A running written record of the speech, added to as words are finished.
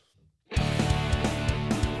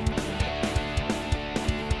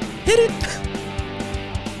Hit it. Such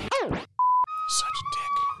a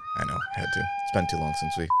dick. I know, had to. It's been too long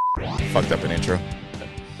since we fucked up an intro.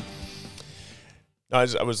 No,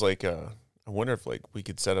 I was like, I wonder if like we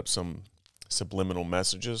could set up some subliminal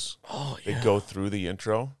messages that go through the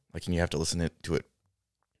intro. Like, and you have to listen to it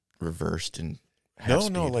reversed and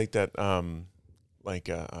No, like that, like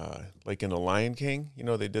in The Lion King, you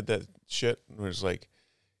know, they did that shit where it's like,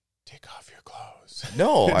 take off your clothes.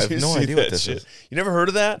 No, I have Did you no see idea what that this shit? is. You never heard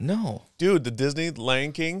of that? No. Dude, the Disney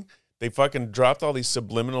Lion King, they fucking dropped all these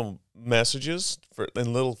subliminal messages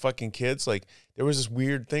and little fucking kids. Like, there was this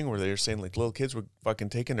weird thing where they were saying, like, little kids were fucking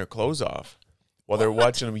taking their clothes off while they're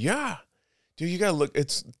watching them. Yeah. Dude, you gotta look.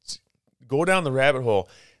 It's go down the rabbit hole.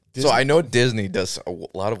 So I know Disney does a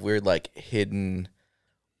lot of weird, like, hidden,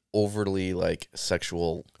 overly, like,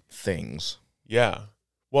 sexual things. Yeah.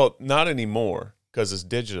 Well, not anymore because it's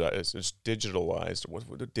digitized. It's digitalized. What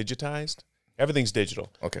digitized? Everything's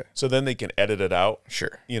digital. Okay. So then they can edit it out,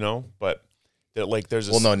 Sure. you know? But, like, there's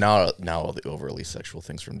a... Well, no, now all the overly sexual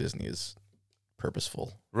things from Disney is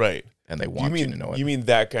purposeful. Right. And they want you to know it. You mean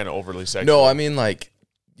that kind of overly sexual? No, I mean, like,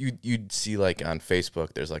 you'd see, like, on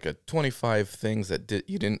Facebook, there's, like, a 25 things that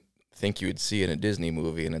you didn't think you would see in a Disney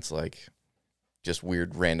movie, and it's, like, just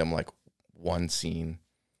weird, random, like, one scene,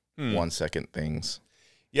 1 second things.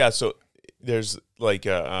 Yeah, so there's, like,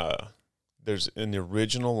 there's in the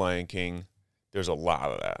original Lion King, there's a lot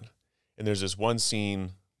of that. And there's this one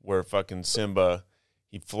scene where fucking Simba,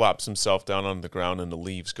 he flops himself down on the ground and the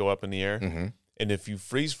leaves go up in the air. Mm-hmm. And if you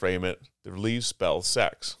freeze frame it, the leaves spell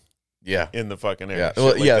sex. Yeah. In the fucking air. Yeah. Shit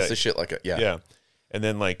Well, like yeah, that. it's the shit like a, yeah. Yeah. And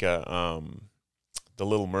then, like, The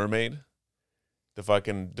Little Mermaid, the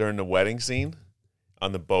fucking, during the wedding scene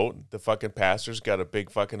on the boat, the fucking pastor's got a big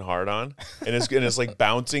fucking heart on, and it's like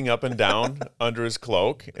bouncing up and down under his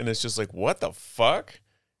cloak, and it's just like, what the fuck?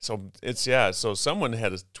 So so someone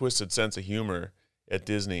had a twisted sense of humor at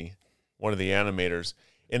Disney, one of the animators,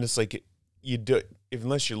 and it's like, you do,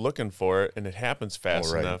 unless you're looking for it and it happens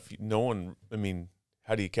fast enough, no one, I mean,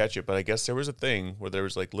 how do you catch it? But I guess there was a thing where there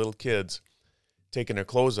was like little kids taking their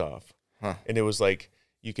clothes off, and it was like,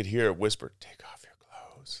 you could hear it whisper, take off your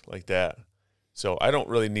clothes, like that. So I don't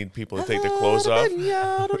really need people to take their clothes off.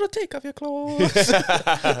 Take off your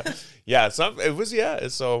clothes. Yeah,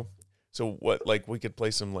 so what? Like, we could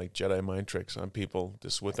play some like Jedi mind tricks on people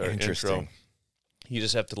just with our intro. You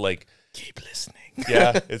just have to like keep listening.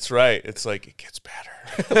 Yeah, it's right. It's like, it gets better.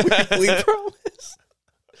 we promise.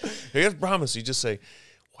 You have to promise. You just say,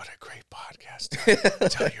 "What a great podcast!"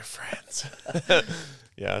 Tell your friends.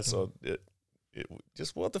 Yeah, so it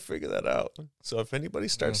just we'll have to figure that out. So if anybody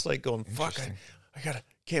starts like going, "Fuck, I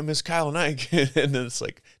can't miss Kyle and Ike," and then it's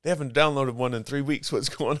like they haven't downloaded one in 3 weeks. What's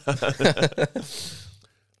going on?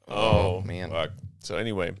 Oh man. Fuck. So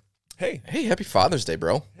anyway, hey, happy Father's Day,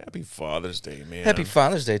 bro. Happy Father's Day, man. Happy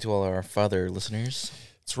Father's Day to all our father listeners.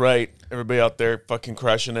 That's right. Everybody out there fucking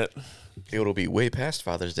crushing it. It'll be way past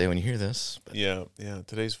Father's Day when you hear this. But. Yeah.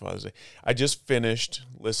 Today's Father's Day. I just finished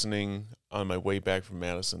listening on my way back from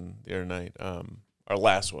Madison the other night, our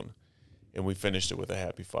last one, and we finished it with a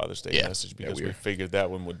Happy Father's Day message because we figured that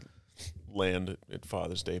one would land at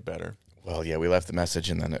Father's Day better. Well, yeah, we left the message,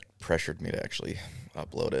 and then it pressured me to actually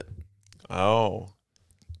upload it. Oh,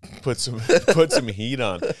 put some heat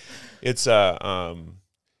on. It's you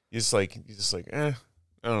just like I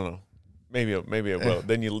don't know. Maybe I will.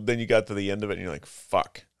 Then you got to the end of it and you're like,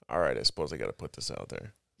 fuck. All right, I suppose I got to put this out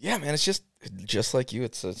there. Yeah, man, it's just like you.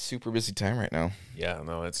 It's a super busy time right now. Yeah,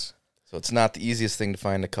 no, it's not the easiest thing to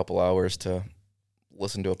find a couple hours to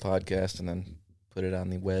listen to a podcast and then put it on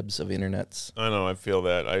the webs of internets. I know, I feel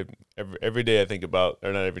that. Every day I think about,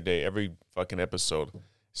 or not every day, every fucking episode,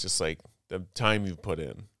 it's just like the time you put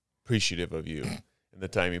in, appreciative of you, and the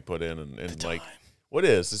time you put in, and like, what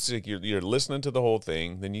is? It's like you're listening to the whole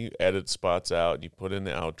thing, then you edit spots out, and you put in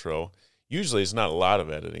the outro. Usually it's not a lot of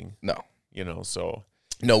editing. No. You know, so.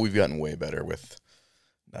 No, we've gotten way better with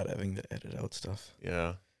not having to edit out stuff.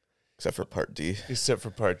 Yeah. Except for part D. Except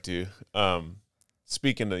for part 2.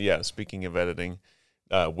 Speaking of editing,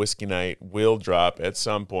 Whiskey Night will drop at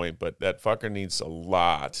some point, but that fucker needs a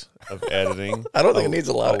lot of editing. I don't think it needs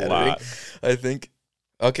a lot of editing. I think.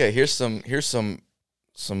 Okay, here's some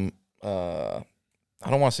I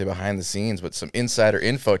don't want to say behind the scenes, but some insider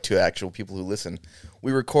info to actual people who listen.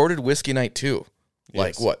 We recorded Whiskey Night 2.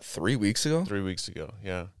 Like, what, 3 weeks ago? 3 weeks ago,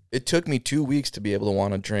 yeah. It took me 2 weeks to be able to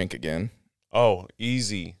want to drink again. Oh,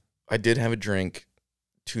 easy. I did have a drink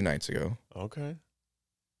 2 nights ago. Okay.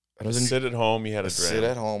 Sit at home, you had a dram. Sit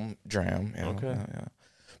at home, dram. You know, okay. Yeah.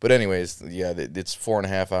 But anyways, yeah, it's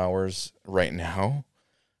 4.5 hours right now.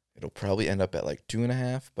 It'll probably end up at like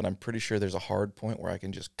 2.5, but I'm pretty sure there's a hard point where I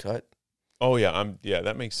can just cut. Oh yeah,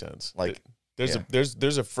 that makes sense. Like,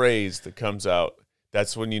 there's a phrase that comes out.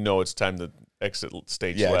 That's when you know it's time to exit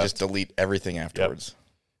stage left. Yeah, just delete everything afterwards.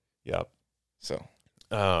 Yep. So.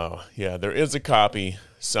 Oh yeah, there is a copy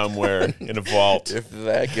somewhere in a vault. If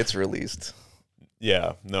that gets released.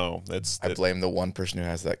 Yeah, no, I blame the one person who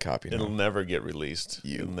has that copy now. It'll never get released.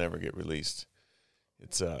 It'll never get released.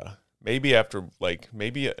 It's maybe after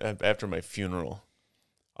my funeral,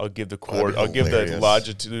 I'll give the cord. I'll give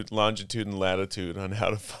the longitude and latitude on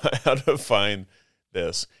how to find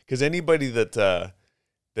this, because anybody that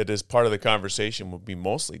is part of the conversation would be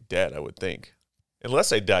mostly dead, I would think,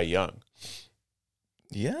 unless I die young.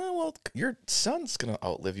 Yeah, well, your son's gonna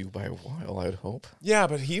outlive you by a while, I'd hope. Yeah,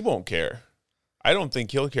 but he won't care. I don't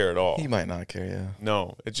think he'll care at all. He might not care, yeah.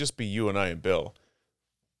 No, it'd just be you and I and Bill.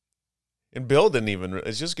 And Bill didn't even,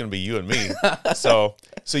 it's just going to be you and me. So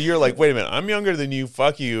you're like, wait a minute, I'm younger than you,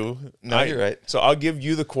 fuck you. No, you're right. So I'll give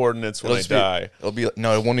you the coordinates when I die.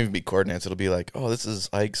 No, it won't even be coordinates. It'll be like, oh, this is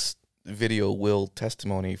Ike's video will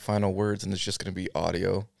testimony, final words, and it's just going to be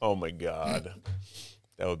audio. Oh my God.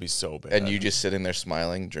 That would be so bad. And you just sitting there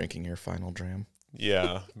smiling, drinking your final dram.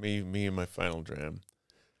 Yeah, me and my final dram.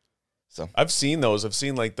 So I've seen those. I've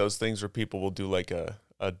seen like those things where people will do like a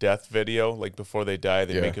death video, like before they die,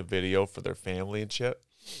 they make a video for their family and shit.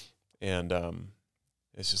 And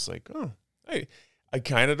it's just like, oh, I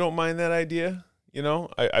kind of don't mind that idea. You know,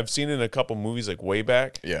 I've seen it in a couple movies like way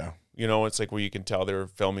back. Yeah. You know, it's like where you can tell they were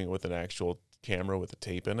filming with an actual camera with a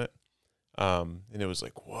tape in it. And it was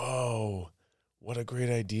like, whoa, what a great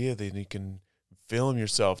idea that you can film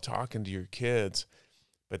yourself talking to your kids.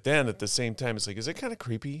 But then at the same time, it's like, is it kind of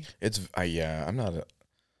creepy? I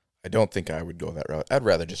don't think I would go that route. I'd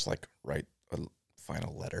rather just like write a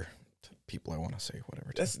final letter to people I want to say,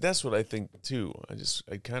 whatever. That's what I think too.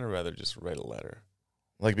 I'd kind of rather just write a letter.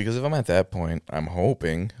 Like, because if I'm at that point, I'm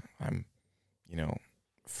hoping I'm,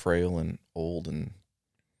 frail and old and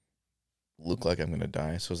look like I'm going to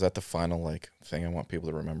die. So is that the final like thing I want people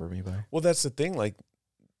to remember me by? Well, that's the thing. Like,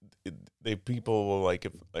 people will like,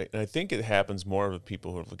 and I think it happens more with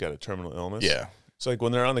people who have got a terminal illness. Yeah. So like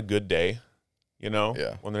when they're on a good day,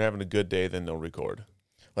 Yeah. when they're having a good day, then they'll record.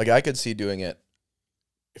 Like, I could see doing it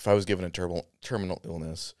if I was given a terminal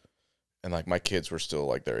illness and like my kids were still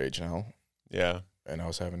like their age now. Yeah. And I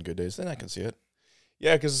was having good days, then I can see it.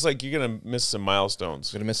 Yeah, because it's like you're going to miss some milestones.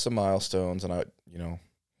 I'm going to miss some milestones, and you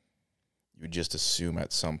would just assume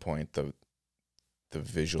at some point the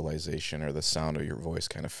visualization or the sound of your voice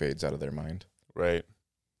kind of fades out of their mind. Right.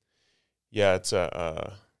 Yeah, it's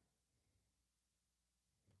God,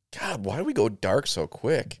 why do we go dark so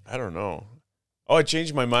quick? I don't know. Oh, I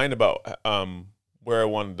changed my mind about where I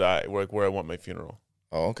want to die, where I want my funeral.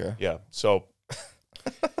 Oh, okay. Yeah. So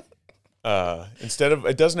instead of,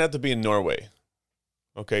 it doesn't have to be in Norway.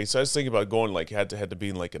 Okay, so I was thinking about going like had to be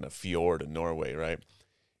in like in a fjord in Norway, right?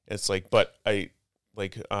 It's like, but my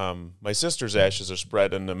sister's ashes are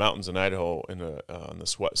spread in the mountains in Idaho on the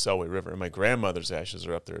Selway River, and my grandmother's ashes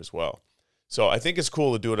are up there as well. So I think it's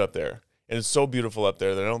cool to do it up there, and it's so beautiful up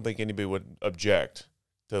there that I don't think anybody would object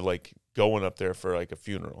to like going up there for like a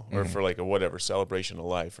funeral or for like a whatever celebration of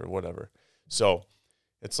life or whatever. So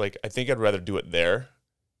it's like I think I'd rather do it there,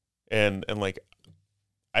 and like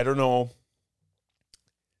I don't know.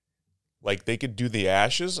 Like, they could do the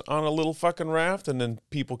ashes on a little fucking raft, and then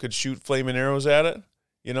people could shoot flaming arrows at it,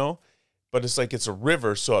 But it's like it's a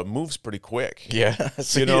river, so it moves pretty quick. Yeah,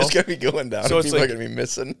 so you're just going to be going down, so and people are going to be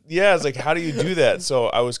missing. Yeah, it's like, how do you do that? So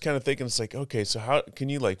I was kind of thinking, it's like, okay, so how can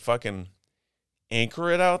you, like, fucking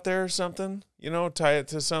anchor it out there or something? Tie it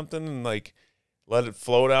to something and, like, let it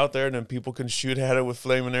float out there, and then people can shoot at it with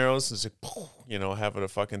flaming arrows. It's like, have it a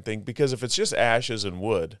fucking thing. Because if it's just ashes and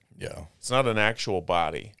wood, yeah, it's not an actual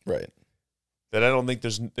body. Right. That I don't think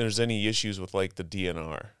there's any issues with like the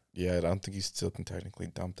DNR. Yeah, I don't think you still can technically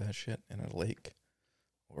dump that shit in a lake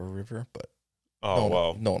or a river, but no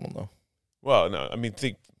one will know. Well, no, I mean,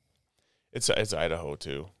 think it's Idaho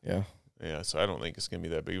too. Yeah. So I don't think it's gonna be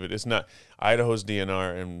that big, but it's not. Idaho's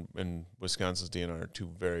DNR and Wisconsin's DNR are two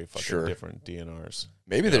very fucking different DNRs.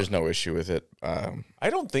 Maybe there's no issue with it. I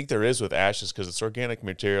don't think there is with ashes because it's organic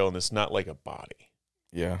material and it's not like a body.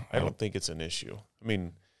 Yeah, I don't think it's an issue. I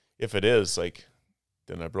mean. If it is, like,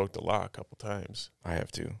 then I broke the law a couple times. I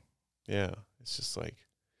have to. Yeah. It's just like.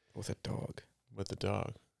 With a dog. With the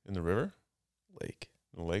dog. In the river? Lake.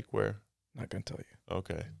 In the lake where? Not going to tell you.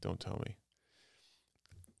 Okay. Don't tell me.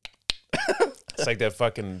 It's like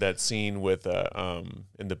that scene with,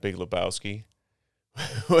 in The Big Lebowski.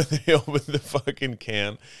 When they open the fucking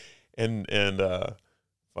can and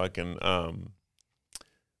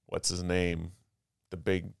what's his name? The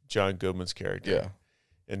big John Goodman's character. Yeah.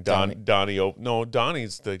 And Donnie.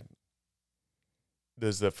 Donnie's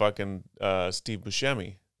there's the fucking Steve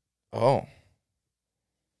Buscemi. Oh,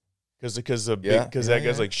 Because that Yeah.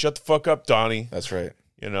 guy's like, shut the fuck up, Donnie. that's right.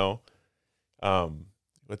 You know?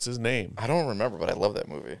 What's his name? I don't remember, but I love that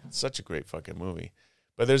movie. It's such a great fucking movie.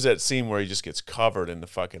 But there's that scene where he just gets covered in the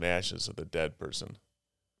fucking ashes of the dead person.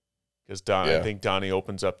 Because I Yeah. think Donnie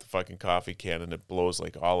opens up the fucking coffee can and it blows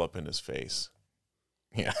like all up in his face.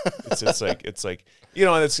 Yeah. It's like it's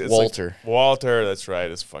Walter. like, Walter, that's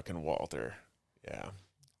right, it's fucking Walter. Yeah.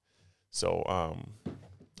 So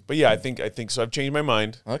but yeah, I think so. I've changed my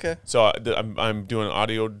mind. Okay. So I'm doing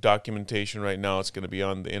audio documentation right now. It's going to be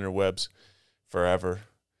on the interwebs forever.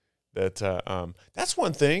 That's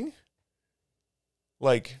one thing.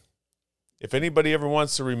 Like, if anybody ever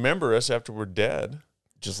wants to remember us after we're dead,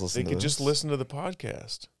 Just listen. they could just listen to the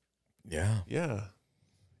podcast. Yeah. Yeah.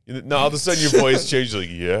 Now all of a sudden your voice changes. Like,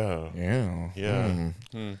 yeah. Yeah. Yeah.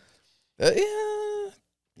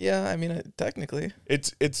 Yeah. I mean, technically,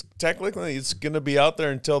 It's technically it's going to be out there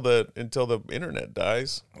until the internet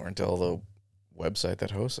dies. or until the website that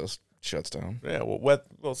hosts us shuts down. Yeah,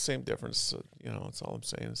 well, same difference. That's all I'm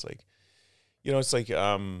saying. It's like, it's like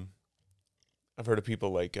I've heard of people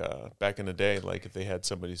like back in the day, like if they had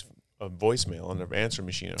somebody's voicemail on their answer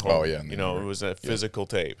machine at home. Oh, yeah, and they it never- was a physical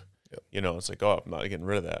tape. Yep. It's like, oh, I'm not getting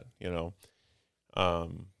rid of that.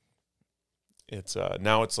 It's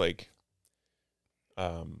now it's like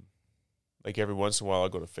every once in a while I'll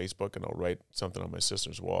go to Facebook and I'll write something on my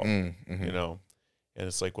sister's wall. Mm-hmm. And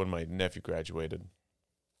it's like when my nephew graduated,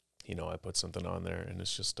 I put something on there, and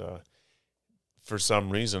it's just for some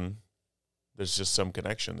reason there's just some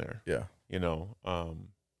connection there. Yeah.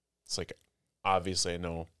 It's like, obviously I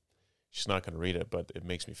know she's not going to read it, but it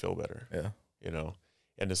makes me feel better. Yeah.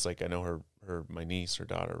 And it's like I know my niece, her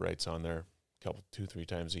daughter, writes on there 2-3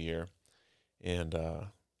 times a year, and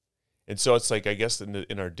so it's like, I guess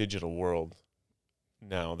in our digital world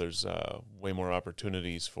now there's way more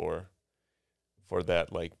opportunities for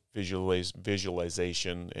that, like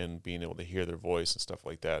visualization and being able to hear their voice and stuff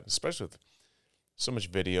like that, especially with so much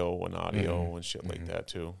video and audio and shit like that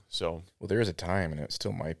too. So, Well, there is a time, and it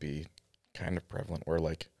still might be kind of prevalent, where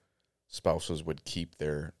like spouses would keep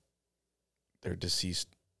their deceased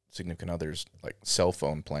significant others like cell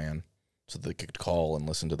phone plan, so they could call and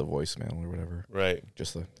listen to the voicemail or whatever. right.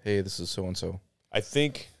 Just hey, this is so and so. I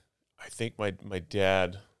think my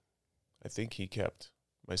dad, I think he kept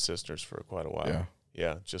my sister's for quite a while. Yeah.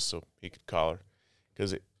 Yeah, just so he could call her,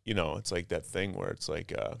 because it's like that thing where it's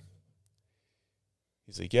like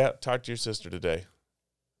he's like, yeah, talk to your sister today.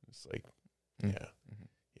 It's like, yeah.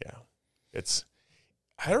 It's,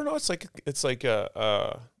 I don't know. It's like it's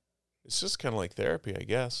just kind of like therapy, I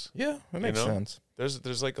guess. Yeah, that makes sense.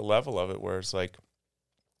 There's like a level of it where it's like,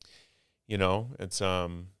 it's I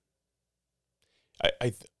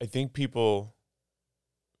think people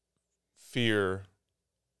fear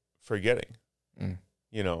forgetting.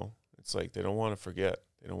 It's like they don't want to forget.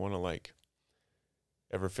 They don't want to like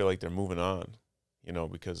ever feel like they're moving on,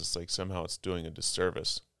 because it's like somehow it's doing a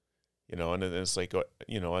disservice, and then it's like,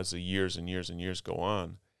 as the years and years and years go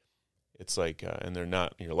on, it's like, and they're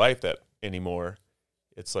not in your life that anymore.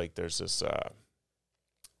 It's like there's this,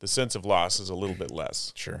 the sense of loss is a little bit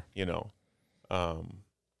less. Sure. And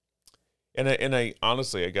I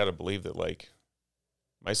honestly, I got to believe that like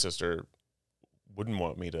my sister wouldn't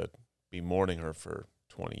want me to be mourning her for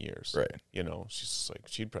 20 years. Right. She's just like,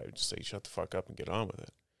 she'd probably just say, shut the fuck up and get on with it.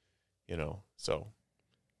 So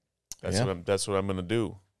that's what I'm going to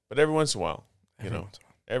do. But every once in a while,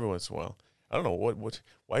 every once in a while, I don't know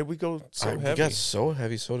why did we go so heavy? We got so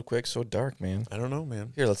heavy, so quick, so dark, man. I don't know,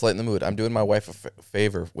 man. Here, let's lighten the mood. I'm doing my wife a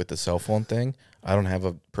favor with the cell phone thing. I don't have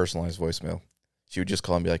a personalized voicemail. She would just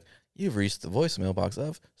call and be like, "You've reached the voicemail box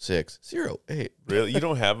of 608." Really? You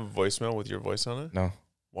don't have a voicemail with your voice on it? No.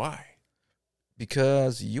 Why?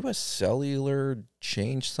 Because U.S. Cellular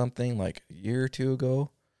changed something like a year or two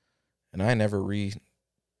ago, and I never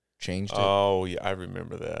changed it. Oh, yeah, I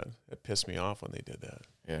remember that. It pissed me off when they did that.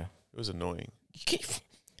 Yeah. It was annoying.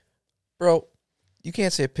 Bro, you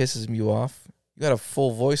can't say it pisses you off. You got a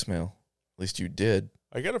full voicemail. At least you did.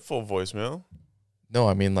 I got a full voicemail. No,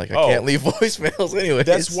 I mean, like, I can't leave voicemails anyway.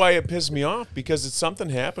 That's why it pissed me off, because it's something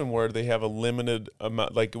happened where they have a limited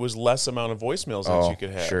amount, like it was less amount of voicemails that you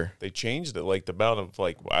could have. Sure. They changed it, like the amount of,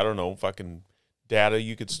 like, I don't know, fucking data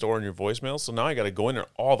you could store in your voicemail. So now I got to go in there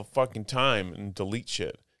all the fucking time and delete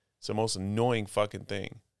shit. It's the most annoying fucking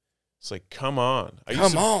thing. It's like, come on. I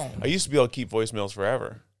used to be able to keep voicemails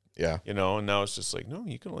forever. Yeah. And now it's just like, no,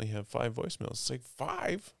 you can only have 5 voicemails. It's like,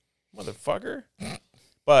 5? Motherfucker.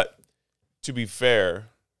 But to be fair,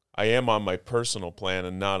 I am on my personal plan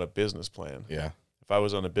and not a business plan. Yeah. If I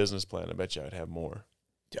was on a business plan, I bet you I'd have more.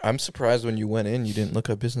 I'm surprised when you went in, you didn't look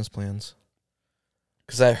up business plans.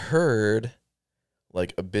 Because I heard,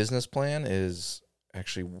 like, a business plan is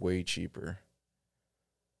actually way cheaper.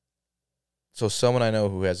 So someone I know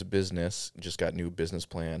who has a business just got a new business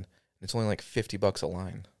plan. It's only like $50 a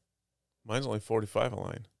line. Mine's only 45 a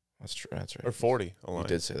line. That's true. That's right. Or 40 a line. You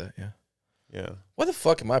did say that, yeah. Yeah. Why the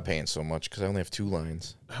fuck am I paying so much? Because I only have 2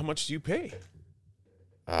 lines. How much do you pay?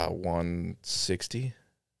 $160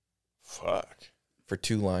 Fuck. for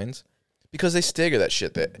 2 lines. Because they stagger that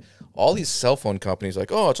shit. That all these cell phone companies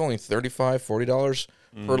like, oh, it's only $35, $40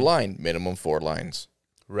 per line, minimum 4 lines.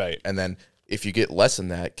 Right. And then if you get less than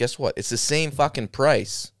that, guess what? It's the same fucking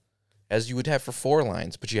price as you would have for 4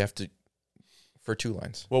 lines, but you have to for 2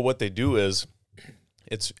 lines. Well, what they do is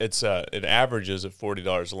it averages at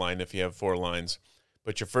 $40 a line if you have 4 lines,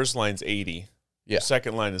 but your first line's 80. Yeah. Your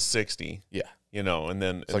second line is 60. Yeah. You know, and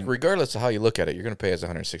then It's like regardless of how you look at it, you're going to pay us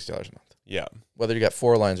 $160 a month. yeah. Whether you got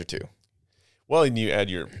 4 lines or 2. Well, and you add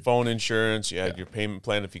your phone insurance, you add your payment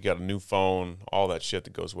plan if you got a new phone, all that shit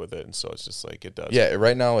that goes with it, and so it's just like it does. Yeah,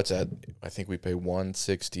 right now it's at, I think we pay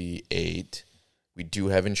 $168. We do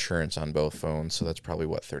have insurance on both phones, so that's probably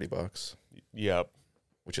what, $30, Yep.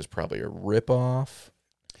 which is probably a ripoff.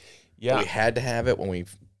 Yeah. We had to have it when we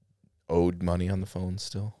owed money on the phones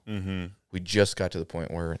still. Mm-hmm. We just got to the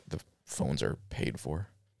point where the phones are paid for.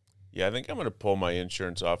 Yeah, I think I'm gonna pull my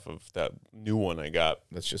insurance off of that new one I got.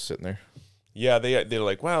 That's just sitting there. Yeah, they're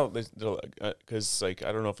like, well, they're like, because like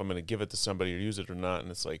I don't know if I'm gonna give it to somebody or use it or not,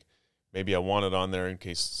 and it's like maybe I want it on there in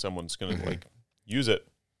case someone's gonna like use it,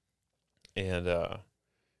 and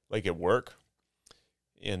like at work,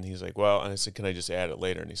 and he's like, well, and I said, can I just add it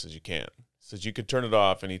later? And he says you can't. He says you could turn it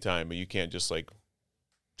off anytime, but you can't just like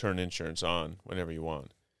turn insurance on whenever you want.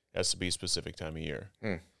 It has to be a specific time of year.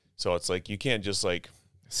 So it's like you can't just like.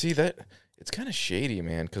 See, that it's kind of shady,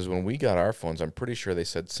 man, because when we got our phones, I'm pretty sure they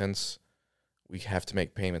said since we have to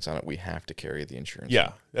make payments on it, we have to carry the insurance.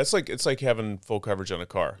 Yeah, that's like it's like having full coverage on a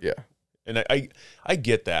car. Yeah. And I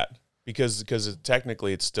get that because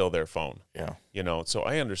technically it's still their phone. Yeah. You know, so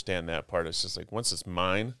I understand that part. It's just like once it's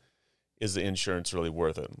mine, is the insurance really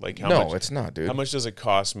worth it? Like how much? No, it's not, dude. How much does it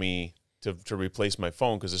cost me to replace my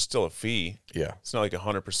phone? Because it's still a fee. Yeah. It's not like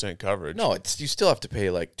 100% coverage. No, it's you still have to pay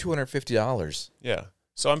like $250 Yeah.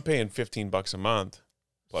 So I'm paying $15 a month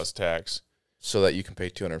plus tax. so that you can pay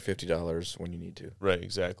 $250 when you need to. Right.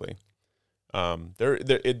 Exactly. There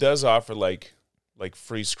it does offer like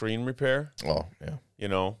free screen repair. Oh, yeah. You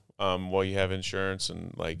know, while you have insurance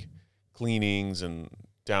and like cleanings and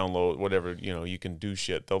download whatever, you know, you can do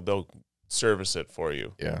shit. They'll service it for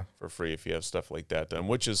you Yeah. for free if you have stuff like that done,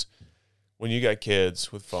 which is when you got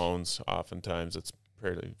kids with phones, oftentimes it's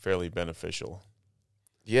fairly beneficial.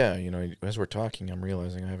 Yeah, you know, as we're talking, I'm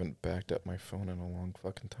realizing I haven't backed up my phone in a long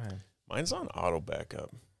fucking time. Mine's on auto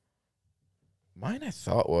backup. Mine I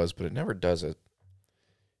thought was, but it never does it.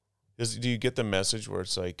 Do you get the message where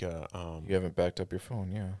it's like, You haven't backed up your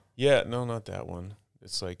phone, yeah. yeah, no, not that one.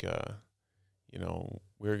 It's like, you know,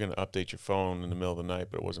 we were going to update your phone in the middle of the night,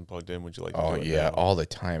 but it wasn't plugged in. Would you like to Oh, do it yeah, now? all the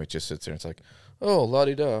time. It just sits there. It's like, oh,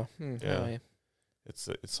 la-di-da. Yeah. Hi.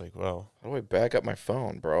 It's like, well, How do I back up my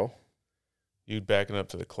phone, bro? you backing up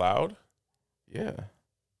to the cloud? Yeah.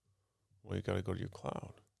 Well, you got to go to your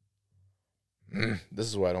cloud. This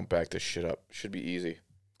is why I don't back this shit up. Should be easy.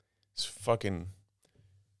 It's fucking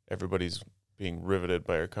everybody's being riveted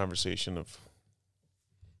by our conversation of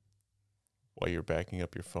why you're backing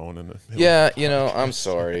up your phone in the middle Yeah, of the you know, I'm podcast.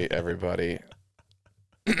 sorry, everybody.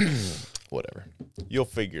 Whatever. You'll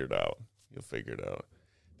figure it out.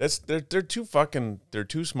 They're too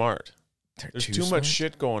smart. There's too much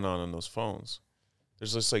shit going on those phones.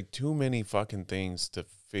 There's just like too many fucking things to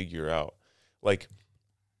figure out. Like,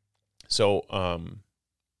 so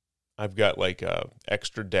I've got like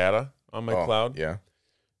extra data on my cloud. Yeah.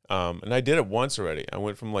 And I did it once already. I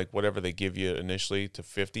went from like whatever they give you initially to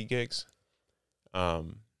 50 gigs.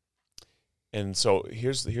 And so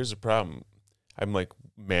here's the problem. I'm like,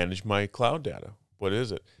 manage my cloud data. What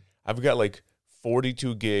is it? I've got like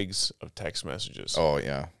 42 gigs of text messages. Oh,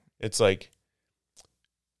 yeah. It's like,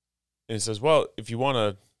 and it says, well, if you want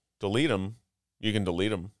to delete them, you can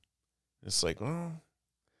delete them. It's like, well,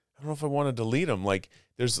 I don't know if I want to delete them. Like,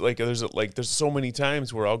 there's so many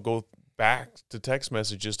times where I'll go back to text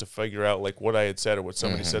messages to figure out like what I had said or what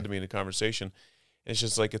somebody said to me in a conversation. And it's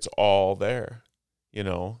just like, it's all there, you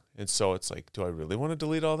know? And so it's like, do I really want to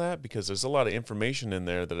delete all that? Because there's a lot of information in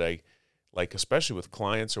there that I like, especially with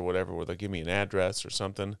clients or whatever, where they'll give me an address or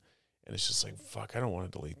something. And it's just like, fuck, I don't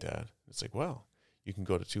want to delete that. It's like, well, you can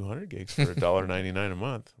go to 200 gigs for $1.99 a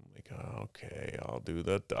month. I'm like, oh, okay, I'll do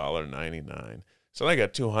the $1.99. So I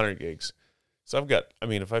got 200 gigs. So I've got, I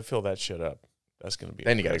mean, if I fill that shit up, that's going to be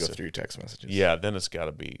Then you got to go impressive. through your text messages. Yeah, then it's got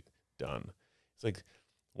to be done. It's like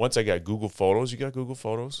once I got Google Photos. You got Google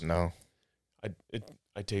Photos? No.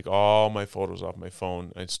 I take all my photos off my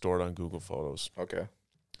phone. I store it on Google Photos. Okay.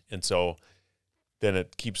 And so then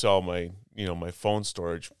it keeps all my, my phone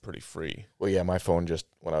storage pretty free. Well, yeah, my phone just,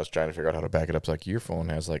 when I was trying to figure out how to back it up, it's like, your phone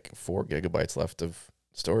has like 4 gigabytes left of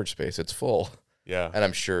storage space. It's full. Yeah. And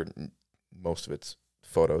I'm sure most of it's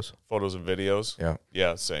photos. Photos and videos. Yeah.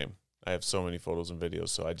 Yeah, same. I have so many photos and videos,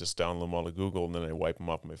 so I just download them all to Google and then I wipe them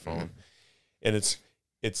off my phone. Mm-hmm. And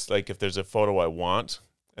it's like if there's a photo I want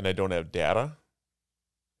and I don't have data,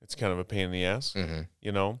 it's kind of a pain in the ass, Mm-hmm.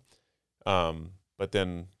 But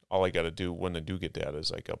then all I got to do when I do get data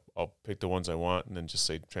is like I'll pick the ones I want and then just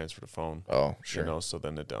say transfer to phone. Oh, sure. So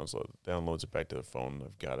then it downloads it back to the phone and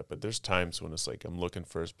I've got it. But there's times when it's like I'm looking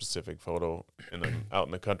for a specific photo and I'm out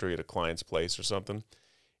in the country at a client's place or something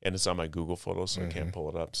and it's on my Google Photos, so I can't pull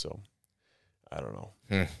it up. So I don't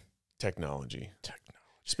know. Technology.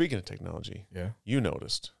 Speaking of technology, Yeah. you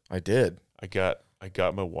noticed I did. I got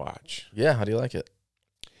my watch. Yeah. How do you like it?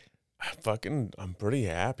 I'm pretty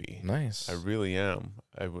happy. Nice. I really am.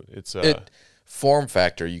 It's form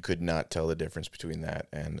factor, you could not tell the difference between that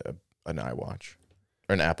and an iWatch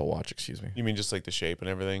or an Apple Watch, excuse me. You mean just like the shape and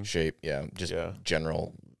everything? Shape, yeah, just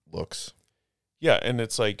general looks. Yeah, and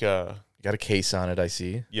it's like You got a case on it, I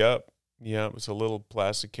see. Yep. It's a little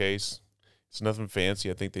plastic case. It's nothing fancy.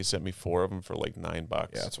 I think they sent me 4 of them for like $9. Yeah,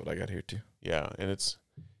 that's what I got here too. Yeah, and it's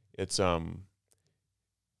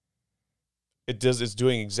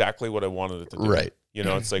doing exactly what I wanted it to do. Right.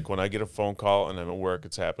 It's like when I get a phone call and I'm at work,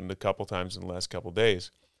 it's happened a couple times in the last couple of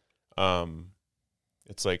days.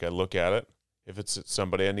 It's like I look at it. If it's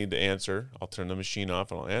somebody I need to answer, I'll turn the machine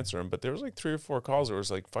off and I'll answer them. But there was like 3 or 4 calls that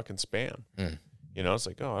was like fucking spam. It's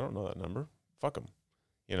like, oh, I don't know that number. Fuck them.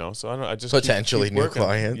 So I just potentially keep new working.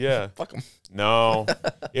 client. Yeah. Fuck them. No.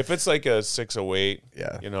 If it's like a 608,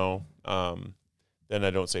 Yeah. then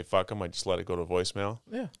I don't say fuck them. I just let it go to voicemail.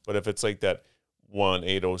 Yeah. But if it's like that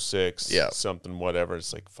 1806 Yeah. something whatever,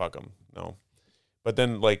 it's like fuck them. No. But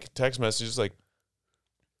then like text messages, like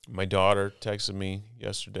my daughter texted me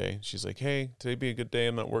yesterday. She's like, "Hey, today be a good day.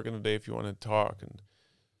 I'm not working today if you want to talk." And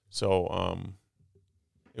so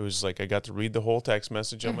it was like I got to read the whole text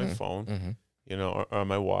message on my phone. Or on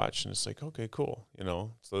my watch, and it's like, okay, cool,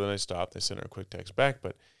 So then I stopped. I sent her a quick text back,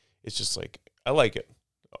 but it's just like, I like it.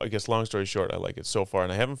 I guess long story short, I like it so far,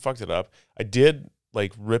 and I haven't fucked it up. I did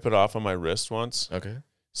like rip it off on my wrist once. Okay.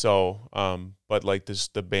 So, but like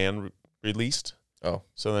the band released. Oh.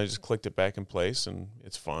 So then I just clicked it back in place, and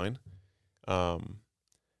it's fine. I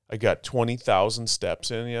got 20,000 steps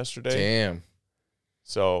in yesterday. Damn.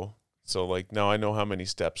 So like now I know how many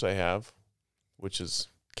steps I have, which is.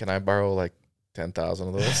 Can I borrow like 10,000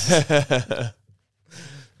 of those?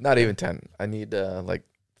 Not even 10. I need like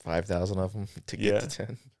 5,000 of them to get to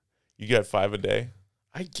 10. You got 5 a day?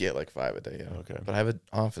 I get like 5 a day, yeah. Okay. But I have an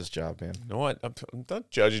office job, man. You know what? I'm not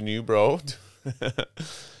judging you, bro.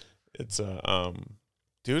 It's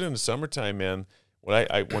dude, in the summertime, man, when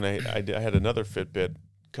I had another Fitbit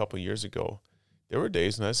a couple years ago, there were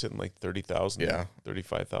days when I was hitting like 30,000,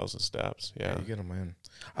 35,000 steps. Yeah. You get them in.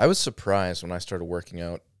 I was surprised when I started working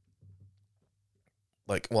out.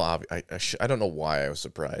 Like, well, I don't know why I was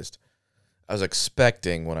surprised. I was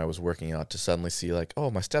expecting when I was working out to suddenly see like,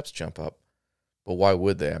 oh, my steps jump up. But why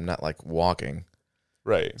would they? I'm not like walking.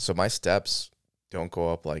 Right. So my steps don't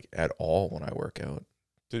go up like at all when I work out.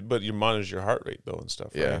 But you monitor your heart rate though and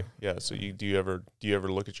stuff, right? Yeah. Yeah. So do you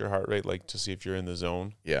ever look at your heart rate like to see if you're in the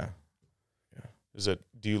zone? Yeah.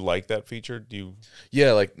 Do you like that feature?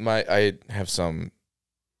 Yeah, like I have some,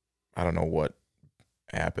 I don't know what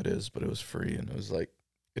app it is, but it was free and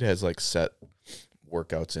it has like set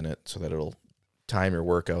workouts in it so that it'll time your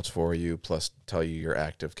workouts for you, plus tell you your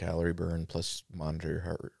active calorie burn, plus monitor your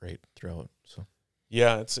heart rate throughout. So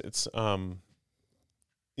yeah, it's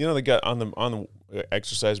they got on the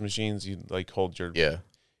exercise machines, you like hold your they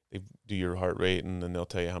do your heart rate and then they'll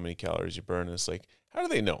tell you how many calories you burn. And it's like, how do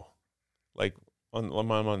they know? Like I'm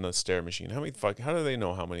on the stair machine. How do they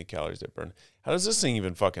know how many calories they burn? How does this thing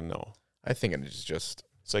even fucking know? I think it's just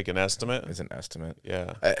it's like an estimate. It's an estimate.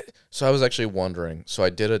 Yeah. So I was actually wondering. So I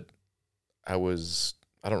don't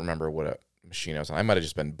remember what machine I was on. I might have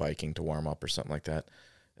just been biking to warm up or something like that.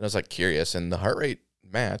 And I was like curious, and the heart rate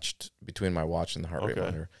matched between my watch and the heart rate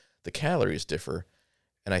monitor. The calories differ,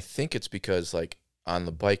 and I think it's because like on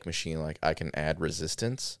the bike machine, like I can add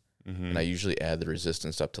resistance, and I usually add the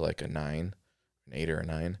resistance up to like a 9, an 8 or a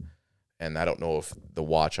 9, and I don't know if the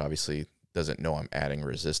watch obviously doesn't know I'm adding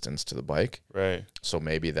resistance to the bike. Right. So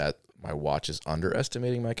maybe that my watch is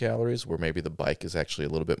underestimating my calories, where maybe the bike is actually a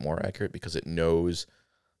little bit more accurate because it knows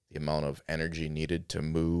the amount of energy needed to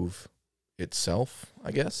move itself,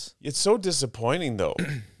 I guess. It's so disappointing though.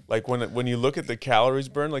 Like when you look at the calories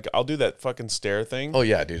burned, like I'll do that fucking stair thing. Oh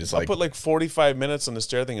yeah, dude, it's I'll like put like 45 minutes on the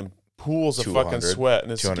stair thing and pools of 200, fucking sweat,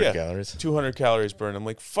 and it's 200 calories. 200 calories burned. I'm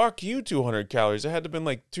like, fuck you, 200 calories. It had to have been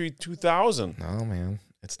like 2,000. No, man,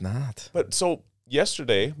 it's not. But so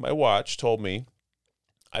yesterday, my watch told me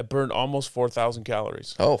I burned almost 4,000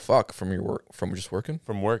 calories Oh fuck, from your work, from just working?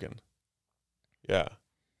 from working. Yeah,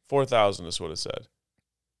 4,000 is what it said,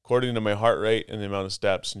 according to my heart rate and the amount of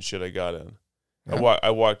steps and shit I got in. Yeah. I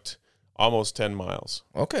walked almost 10 miles,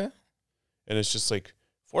 Okay. and it's just like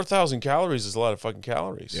 4,000 calories is a lot of fucking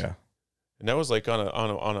calories. Yeah. And that was like on an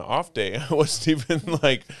off day. I wasn't even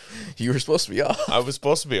like, You were supposed to be off. I was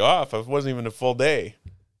supposed to be off. It wasn't even a full day,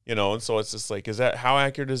 you know. And so it's just like, how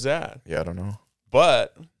accurate is that? Yeah, I don't know.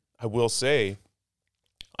 But I will say,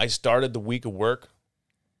 I started the week of work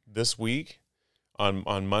this week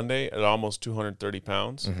on Monday at almost 230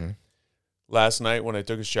 pounds. Mm-hmm. Last night when I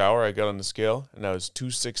took a shower, I got on the scale and I was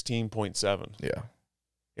 216.7 Yeah.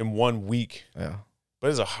 in 1 week. Yeah. But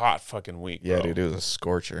it's a hot fucking week, Yeah, bro. dude, it was a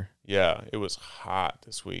scorcher. Yeah, it was hot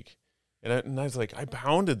this week. And I was like, I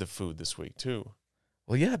pounded the food this week too.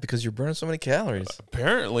 Well, yeah, because you're burning so many calories.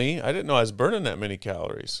 Apparently, I didn't know I was burning that many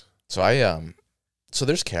calories. So so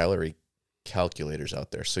there's calorie calculators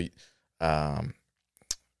out there. So,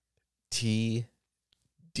 TD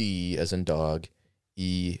as in dog,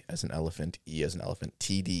 E as in elephant, E as in elephant,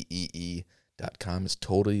 TDEE.com is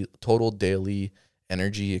total daily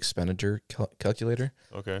energy expenditure calculator.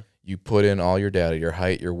 Okay. You put in all your data, your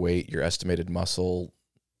height, your weight, your estimated muscle,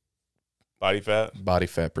 Body fat? body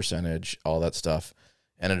fat percentage, all that stuff,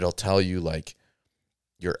 and it'll tell you like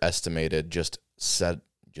your estimated just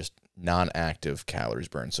non-active calories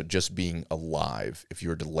burned. So just being alive, if you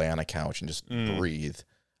were to lay on a couch and just breathe,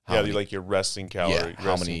 Yeah, like your resting calorie.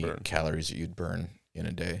 how many calories you'd burn in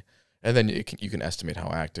a day, and then you can estimate how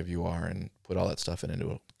active you are and put all that stuff in, and it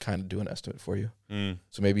will kind of do an estimate for you.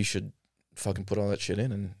 So maybe you should fucking put all that shit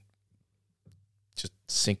in and just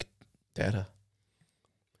sync data.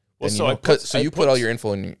 Well, And, so you put all your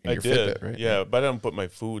info in I your did, Fitbit, right? Yeah, but I don't put my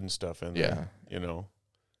food and stuff in there. Yeah. You know,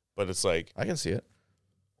 but it's like, I can see it.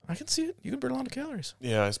 You can burn a lot of calories.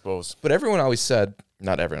 yeah, I suppose. But everyone always said,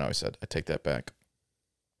 not everyone always said, I take that back.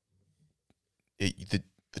 The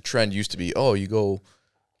trend used to be, oh, you go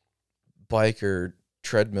bike or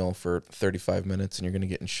treadmill for 35 minutes and you're going to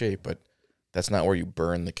get in shape, but that's not where you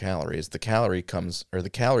burn the calories. The calorie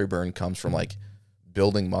burn comes from like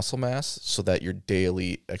building muscle mass so that your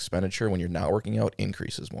daily expenditure when you're not working out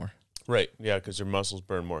increases more. Right. Yeah, because your muscles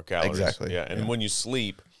burn more calories. Exactly. Yeah, and Yeah. when you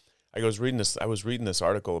sleep, I was reading this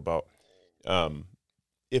article about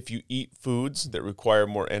if you eat foods that require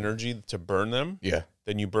more energy to burn them, Yeah.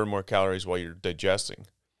 then you burn more calories while you're digesting.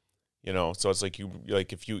 You know, so it's like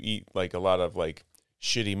if you eat like a lot of like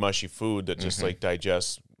shitty mushy food that just like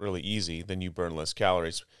digests really easy, then you burn less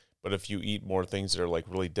calories. But if you eat more things that are like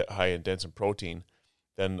really high and dense in protein,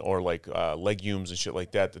 then or like legumes and shit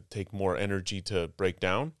like that take more energy to break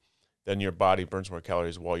down, then your body burns more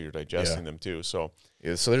calories while you're digesting them too. So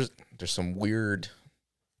Yeah, so there's some weird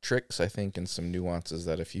tricks, I think, and some nuances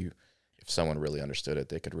that if someone really understood it,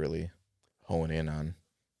 they could really hone in on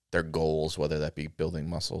their goals, whether that be building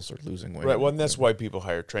muscles or losing weight. right, well, and that's why people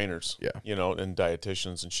hire trainers, Yeah. you know, and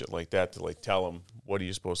dietitians and shit like that to like tell them what are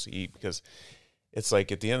you supposed to eat, because it's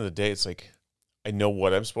like at the end of the day, it's like I know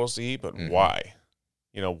what I'm supposed to eat, but why?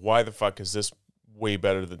 You know, why the fuck is this way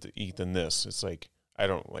better to eat than this? It's like I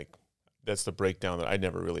don't like. That's the breakdown that I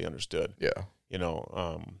never really understood. Yeah. You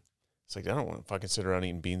know, it's like I don't want to fucking sit around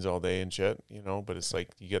eating beans all day and shit, you know. But it's like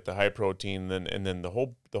you get the high protein, and then the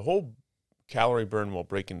whole calorie burn while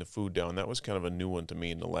breaking the food down. That was kind of a new one to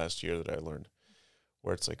me in the last year that I learned,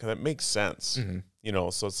 where it's like that makes sense, you know.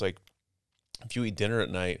 So it's like if you eat dinner at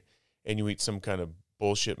night and you eat some kind of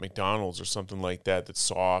bullshit McDonald's or something like that that's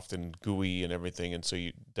soft and gooey and everything, and so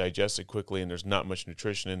you digest it quickly, and there's not much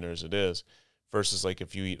nutrition in there as it is, versus like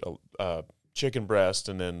if you eat a chicken breast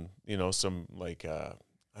and then, you know, some like I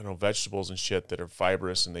don't know, vegetables and shit that are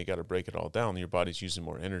fibrous and they got to break it all down, your body's using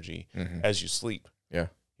more energy as you sleep. Yeah.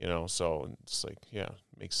 You know, so it's like, yeah,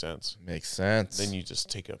 makes sense. Makes sense. Then you just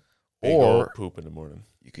take a big old or poop in the morning.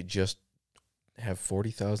 you could just have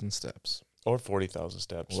 40,000 steps, Or 40,000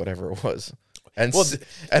 steps. whatever it was, and Well,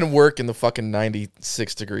 and work in the fucking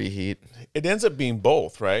 96-degree heat. It ends up being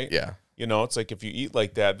both, right? Yeah. You know, it's like if you eat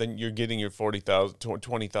like that, then you're getting your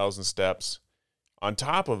 20,000 steps on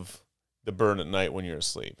top of the burn at night when you're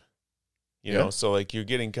asleep. You Yeah. know, so like you're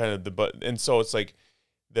getting kind of and so it's like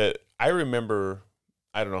that. I remember,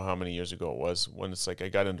 I don't know how many years ago it was when it's like I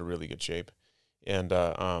got into really good shape, and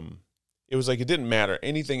it was like it didn't matter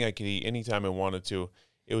anything I could eat anytime I wanted to.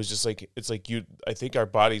 It was just like it's like I think our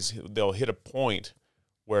bodies, they'll hit a point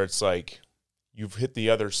where it's like you've hit the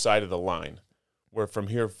other side of the line, where from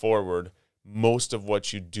here forward, most of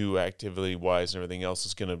what you do activity wise and everything else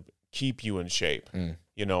is going to keep you in shape.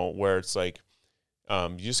 You know, where it's like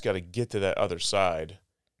you just got to get to that other side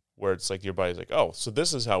where it's like your body's like, oh, so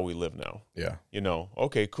this is how we live now. Yeah. You know,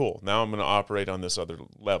 okay, cool. Now I'm going to operate on this other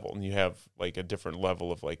level. And you have like a different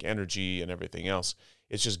level of like energy and everything else.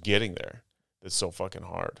 It's just getting there that's so fucking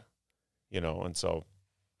hard, you know? And so,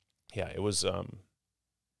 yeah, it was,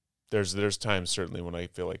 there's times certainly when I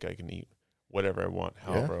feel like I can eat whatever I want,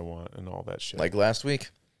 however I want, and all that shit. Like last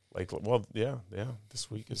week? Like, well, yeah.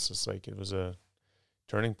 This week is just like, it was a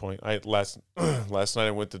turning point. Last night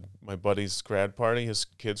I went to my buddy's grad party, his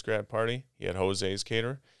kid's grad party. He had Jose's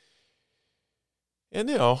cater. And,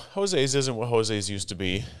 you know, Jose's isn't what Jose's used to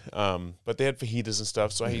be. But they had fajitas and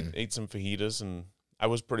stuff, so I ate some fajitas, and I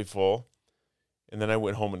was pretty full. And then I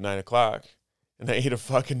went home at 9 o'clock, and I ate a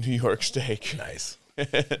fucking New York steak. Nice.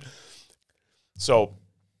 So,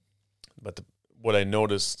 but what I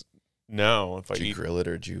noticed now, if Did I you eat grill it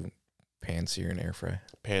or did you pan sear and air fry?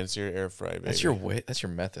 pan-sear, air fry, baby. That's your way. That's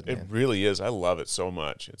your method, It man. really is. I love it so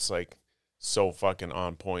much. It's like so fucking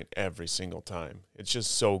on point every single time. It's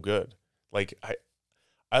just so good. Like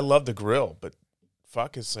I love the grill, but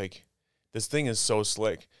fuck, it's like this thing is so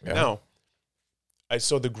slick. Yeah. Now,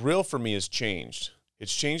 so the grill for me has changed.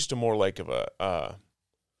 It's changed to more like of a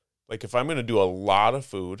like if I'm going to do a lot of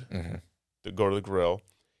food, to go to the grill,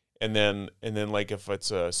 and then like if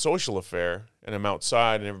it's a social affair and I'm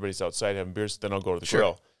outside and everybody's outside having beers, then I'll go to the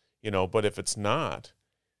grill. You know, but if it's not,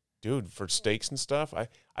 dude, for steaks and stuff,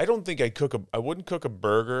 I don't think I wouldn't cook a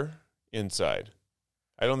burger inside.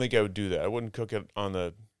 I don't think I would do that. I wouldn't cook it on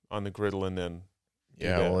the griddle and then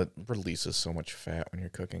Yeah, that. well, it releases so much fat when you're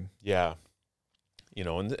cooking. Yeah. You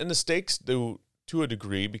know, and the steaks do to a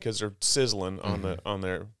degree because they're sizzling on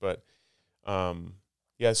there, but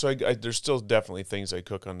yeah, so I there's still definitely things I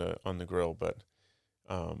cook on the grill, but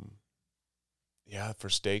yeah, for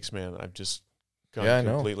steaks, man, I've just gone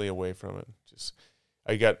completely away from it. Just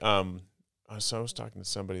I got so I was talking to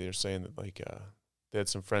somebody, they're saying that like they had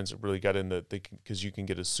some friends that really got into because you can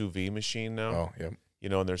get a sous vide machine now. Oh, yep. You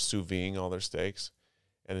know, and they're sous videing all their steaks,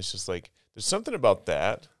 and it's just like there's something about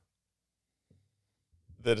that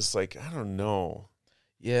it's like I don't know.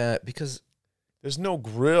 Yeah, because there's no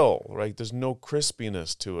grill, right? There's no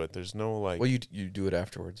crispiness to it. There's no like. Well, you do it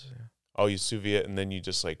afterwards. Yeah. Oh, you sous vide it and then you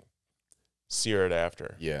just like sear it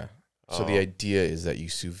after. Yeah. So the idea is that you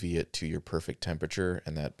sous vide it to your perfect temperature,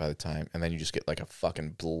 and that by the time, and then you just get like a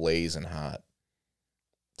fucking blazing hot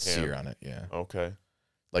sear on it. Yeah. Okay.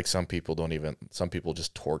 Like some people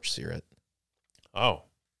just torch sear it. Oh,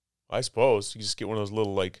 I suppose you just get one of those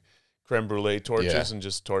little like creme brulee torches and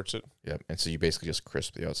just torch it. Yep. And so you basically just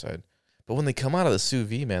crisp the outside. But when they come out of the sous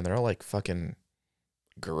vide, man, they're all like fucking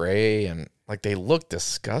gray and like they look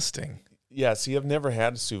disgusting. Yeah. See, I've never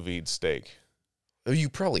had a sous vide steak. Oh, you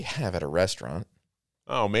probably have at a restaurant.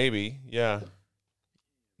 Oh, maybe. Yeah.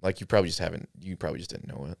 Like you probably just didn't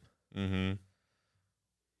know it. Mm-hmm.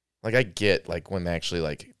 Like I get like when they actually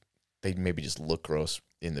like they maybe just look gross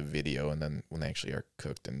in the video, and then when they actually are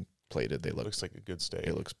cooked and plated, looks like a good steak.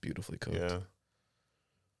 It looks beautifully cooked. Yeah.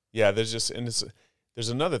 Yeah, there's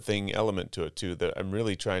another element to it too that I'm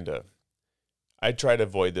really I try to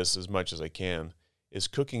avoid this as much as I can, is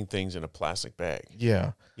cooking things in a plastic bag.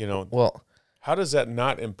 Yeah. You know, well, how does that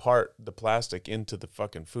not impart the plastic into the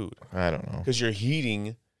fucking food? I don't know. Because you're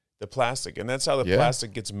heating the plastic, and that's how the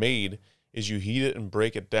plastic gets made, is you heat it and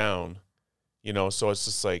break it down, you know, so it's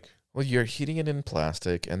just like. Well, you're heating it in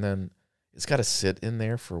plastic, and then it's got to sit in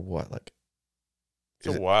there for what? Like,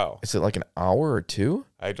 it's a while. Is it like an hour or two?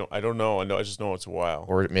 I don't know. I just know it's a while.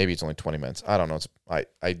 Or maybe it's only 20 minutes. I don't know.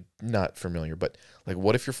 I'm not familiar, but like,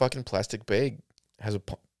 what if your fucking plastic bag has a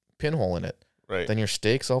pinhole in it? Right. Then your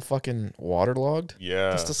steak's all fucking waterlogged?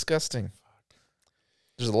 Yeah. That's disgusting.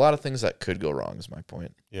 There's a lot of things that could go wrong, is my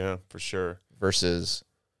point. Yeah, for sure. Versus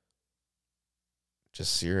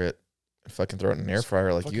just sear it and fucking throw it in an air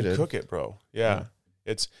fryer like you did. Cook it, bro. Yeah.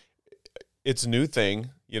 It's a new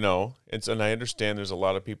thing, you know. And I understand there's a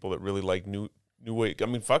lot of people that really like new way. I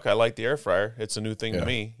mean, fuck, I like the air fryer. It's a new thing to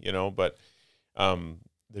me, you know, but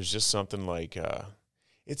there's just something like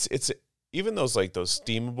it's even those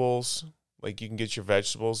steamables, like you can get your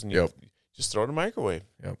vegetables and you just throw it in the microwave.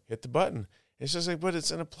 Yep. Hit the button. It's just like, but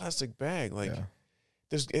it's in a plastic bag. Like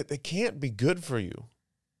it can't be good for you.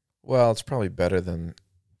 Well, it's probably better than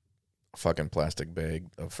a fucking plastic bag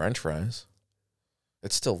of French fries.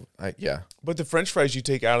 It's still, yeah. But the French fries you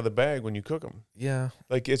take out of the bag when you cook them. Yeah.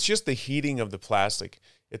 Like, it's just the heating of the plastic.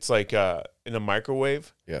 It's like in a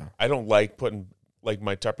microwave. Yeah. I don't like putting like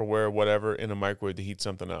my Tupperware or whatever in a microwave to heat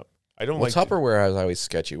something up. I don't like Tupperware I was always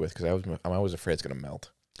sketchy with because I'm always afraid it's going to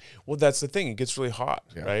melt. Well, that's the thing. It gets really hot,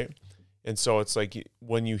 Yeah. right? And so it's like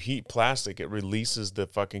when you heat plastic, it releases the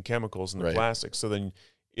fucking chemicals in the Right. plastic. So then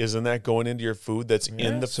isn't that going into your food that's Yeah,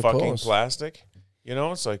 in the suppose. fucking plastic? You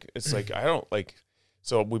know, it's like I don't like.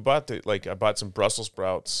 So we bought I bought some Brussels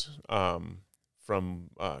sprouts from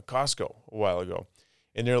Costco a while ago,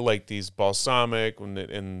 and they're like these balsamic and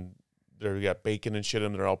they got bacon and shit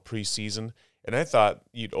in them. They're all pre-seasoned. And I thought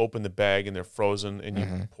you'd open the bag and they're frozen and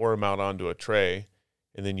you pour them out onto a tray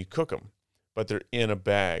and then you cook them. But they're in a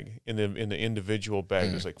bag. In the individual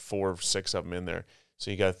bag, there's like 4 or 6 of them in there.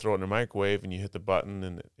 So you got to throw it in the microwave and you hit the button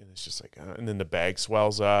and it's just like, and then the bag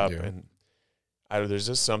swells up. Yeah. And there's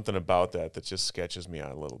just something about that just sketches me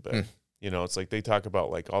out a little bit. You know, it's like they talk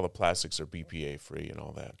about like all the plastics are BPA free and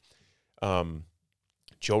all that.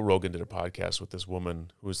 Joe Rogan did a podcast with this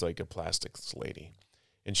woman who was like a plastics lady.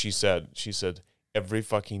 And she said, every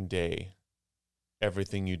fucking day,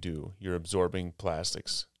 everything you do, you're absorbing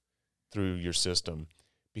plastics through your system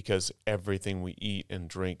because everything we eat and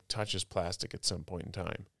drink touches plastic at some point in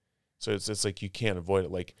time. So it's like you can't avoid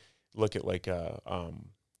it. Like look at like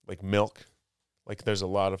milk. Like there's a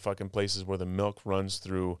lot of fucking places where the milk runs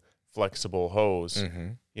through flexible hose,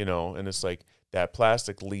 you know, and it's like that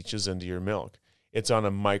plastic leaches into your milk. It's on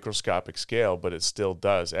a microscopic scale, but it still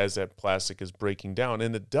does as that plastic is breaking down.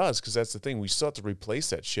 And it does, because that's the thing. We still have to replace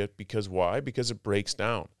that shit because why? Because it breaks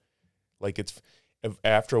down. Like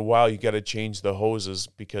after a while, you got to change the hoses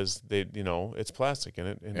because it's plastic in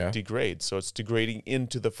it and it degrades. So it's degrading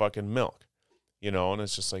into the fucking milk, you know, and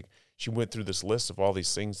it's just like she went through this list of all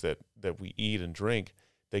these things that we eat and drink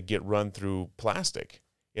that get run through plastic.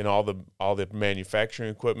 In all the manufacturing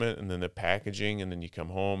equipment and then the packaging, and then you come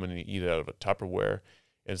home and you eat it out of a Tupperware.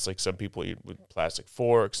 And it's like some people eat with plastic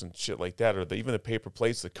forks and shit like that, or even the paper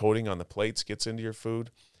plates, the coating on the plates gets into your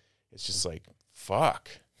food. It's just like, fuck.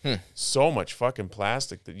 So much fucking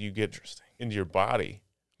plastic that you get into your body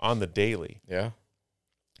on the daily. Yeah.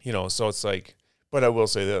 You know, so it's like, but I will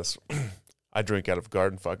say this. I drink out of a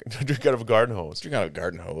garden hose. Drink out of a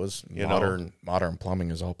garden hose. Modern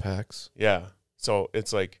plumbing is all PEX. Yeah. So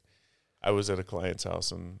it's like I was at a client's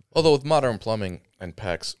house and... Although with modern plumbing and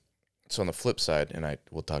PEX, so on the flip side, and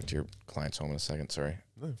we'll talk to your client's home in a second, sorry.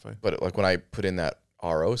 No, fine. But like when I put in that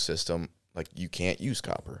RO system, like you can't use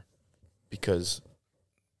copper because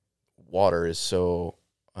water is so...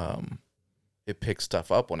 it picks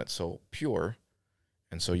stuff up when it's so pure.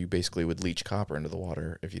 And so you basically would leach copper into the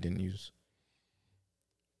water if you didn't use...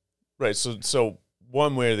 Right, so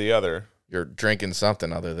one way or the other... You're drinking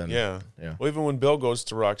something other than... Yeah. Well, even when Bill goes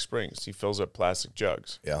to Rock Springs, he fills up plastic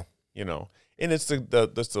jugs. Yeah. You know, and it's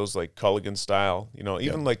those like Culligan style, you know,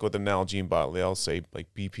 even like with an Nalgene bottle, they all say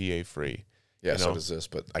like BPA free. Yeah, so does this,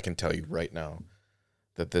 but I can tell you right now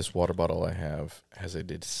that this water bottle I have has a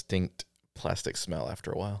distinct plastic smell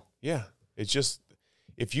after a while. Yeah. It's just,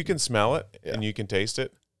 if you can smell it and you can taste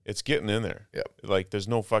it, it's getting in there. Yep. Like there's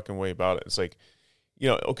no fucking way about it. It's like, you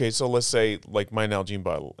know, okay, so let's say like my Nalgene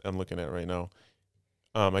bottle I'm looking at right now.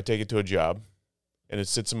 I take it to a job and it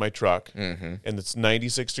sits in my truck and it's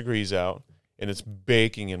 96 degrees out and it's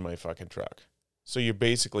baking in my fucking truck. So you're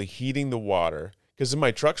basically heating the water because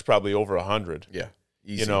my truck's probably over 100. Yeah.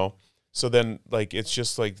 Easy. You know, so then like it's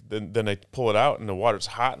just like then I pull it out and the water's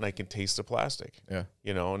hot and I can taste the plastic. Yeah.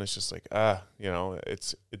 You know, and it's just like you know,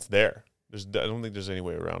 it's there. I don't think there's any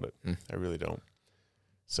way around it. I really don't.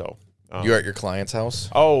 So you're at your client's house?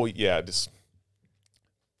 Oh yeah,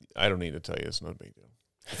 I don't need to tell you. It's no big deal.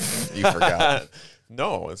 You forgot.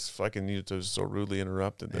 No, it's fucking you just so rudely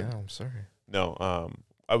interrupted. Yeah, I'm sorry. No,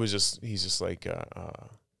 he's just like,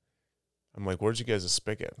 I'm like, where'd you guys a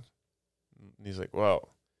spigot? And he's like, well,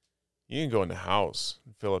 you can go in the house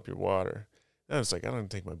and fill up your water. And it's like, I don't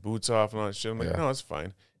take my boots off and all that shit. I'm like, no, it's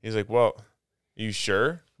fine. He's like, well, are you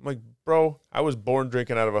sure? I'm like, bro, I was born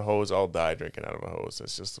drinking out of a hose. I'll die drinking out of a hose.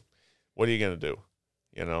 It's just, what are you going to do?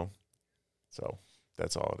 You know? So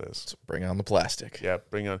that's all it is. So bring on the plastic. Yeah,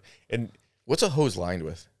 bring on. And what's a hose lined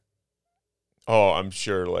with? Oh, I'm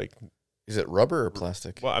sure like. Is it rubber or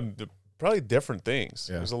plastic? Well, probably different things.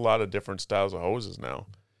 Yeah. There's a lot of different styles of hoses now.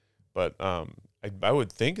 But I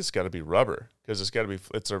would think it's got to be rubber because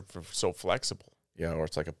it's so flexible. Yeah, or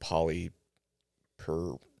it's like a poly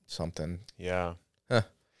per something. Yeah. Huh.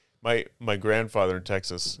 My grandfather in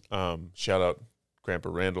Texas, shout out Grandpa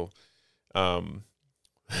Randall.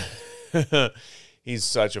 He's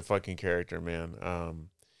such a fucking character, man.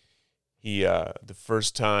 He the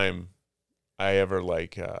first time I ever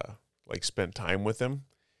like spent time with him,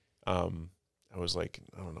 I was like,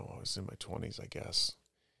 I don't know, I was in my 20s, I guess,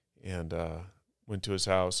 and went to his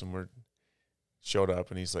house and showed up,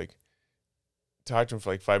 and he's like, talked to him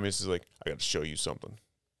for like 5 minutes. He's like, I got to show you something.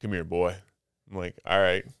 Come here, boy. I'm like, all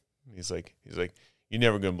right. He's like, you're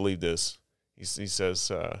never gonna believe this. He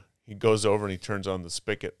says, he goes over and he turns on the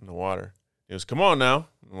spigot in the water. He goes, come on now.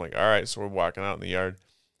 I'm like, all right. So we're walking out in the yard.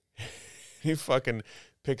 He fucking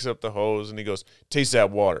picks up the hose and he goes, taste that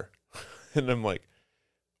water. And I'm like,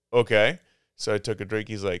 okay. So I took a drink.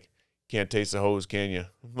 He's like, can't taste the hose, can you?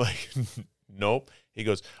 I'm like, nope. He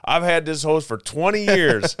goes, I've had this hose for 20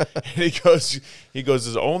 years. And he goes, this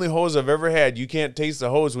is the only hose I've ever had. You can't taste the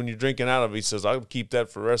hose when you're drinking out of it. He says, I'll keep that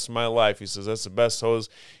for the rest of my life. He says, that's the best hose.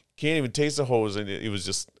 Can't even taste the hose. And he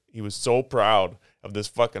was so proud of this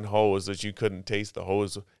fucking hose that you couldn't taste the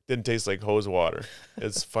hose. Didn't taste like hose water.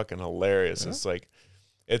 It's fucking hilarious. Yeah. It's like,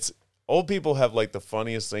 old people have like the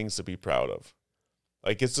funniest things to be proud of.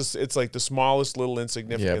 Like it's like the smallest little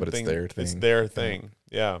insignificant thing. It's their thing. It's their thing.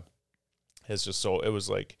 Yeah. It's just so, it was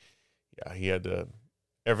like, yeah, he had to,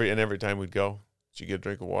 every time we'd go, did you get a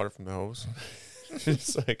drink of water from the hose?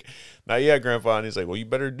 It's like, not yet, Grandpa. And he's like, well, you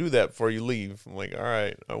better do that before you leave. I'm like, all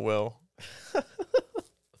right, I will.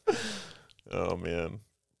 Oh, man.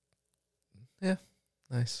 Yeah.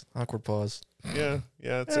 Nice. Awkward pause. Yeah.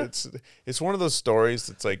 It's one of those stories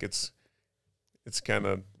that's like, it's kind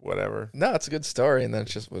of whatever. No, it's a good story, and then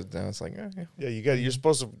it's like, okay. Yeah, you're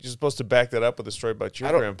supposed to back that up with a story about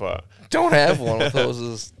your grandpa. Don't have one with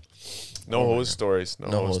hoses. No hose stories.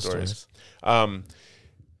 No hose stories.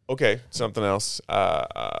 Okay, something else.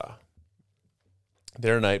 The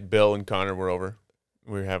other night, Bill and Connor were over.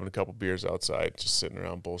 We were having a couple beers outside, just sitting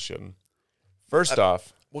around bullshitting. First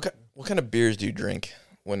off, what kind of beers do you drink?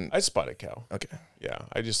 I Spotted Cow. Okay. Yeah,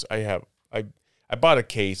 I bought a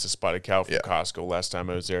case of Spotted Cow from Costco last time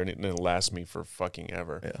I was there, and it'll last me for fucking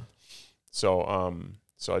ever. Yeah. So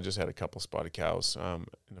I just had a couple Spotted Cows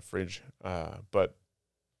in the fridge. But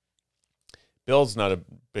Bill's not a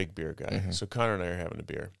big beer guy, Mm-hmm. so Connor and I are having a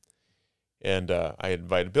beer. And I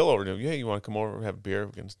invited Bill over to, yeah, you want to come over and have a beer?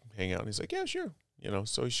 We can hang out. And he's like, yeah, sure.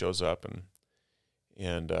 So he shows up and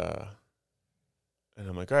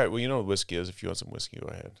I'm like, all right, well, you know what whiskey is. If you want some whiskey, go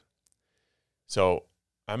ahead. So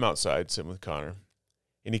I'm outside sitting with Connor,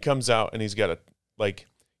 and he comes out and he's got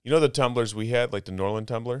the tumblers we had, like the Norland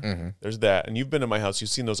tumbler? Mm-hmm. There's that. And you've been to my house.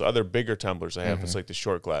 You've seen those other bigger tumblers I have. Mm-hmm. It's like the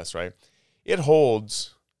short glass, right? It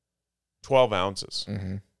holds 12 ounces.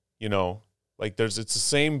 Mm-hmm. It's the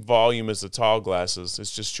same volume as the tall glasses.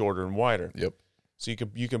 It's just shorter and wider. Yep. So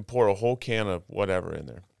you can pour a whole can of whatever in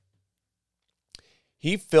there.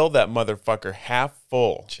 He filled that motherfucker half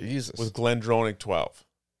full. Jesus. With Glendronach 12.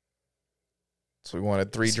 So we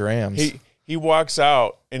wanted 3 drams. He walks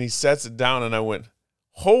out and he sets it down, and I went,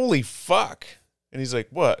 holy fuck. And he's like,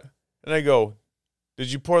 what? And I go,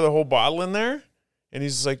 did you pour the whole bottle in there? And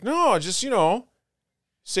he's like, no, just,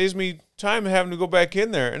 saves me time having to go back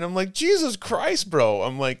in there. And I'm like, Jesus Christ, bro.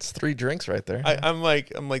 I'm like, it's 3 drinks right there. I'm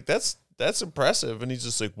like, that's impressive. And he's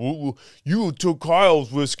just like, whoa, you took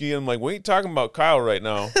Kyle's whiskey. And I'm like, we ain't talking about Kyle right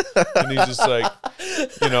now. And he's just like,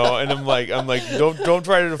 and I'm like, don't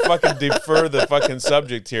try to fucking defer the fucking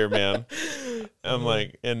subject here, man. I'm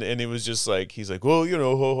like, and it was just like, he's like, well,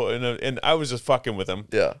 and I was just fucking with him.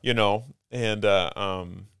 Yeah. And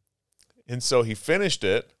so he finished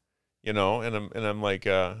it, and I'm like,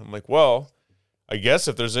 well, I guess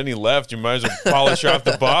if there's any left, you might as well polish off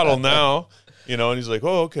the bottle now. And he's like,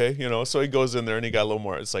 oh, okay. So he goes in there and he got a little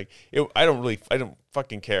more. It's like, I don't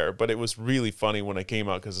fucking care. But it was really funny when I came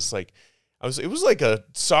out, because it's like, it was like a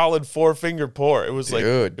solid 4-finger pour. It was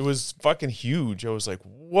Dude. It was fucking huge. I was like,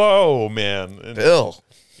 whoa, man. And Bill.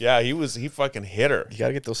 Yeah, he fucking hit her. You got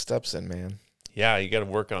to get those steps in, man. Yeah, you got to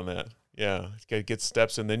work on that. Yeah, you got to get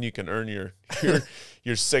steps in, then you can earn your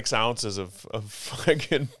 6 ounces of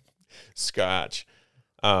fucking scotch.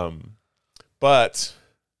 But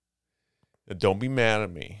don't be mad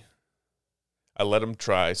at me. I let him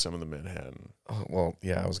try some of the Manhattan. Oh, well,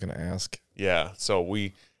 yeah, I was going to ask. Yeah, so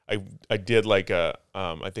I did like I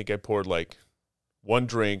think I poured like 1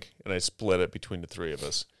 drink and I split it between the 3 of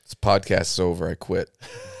us. This podcast is over. I quit.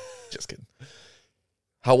 Just kidding.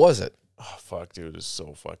 How was it? Oh, fuck, dude, it's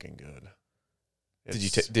so fucking good.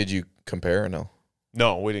 Did you compare or no?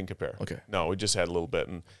 No, we didn't compare. Okay. No, we just had a little bit,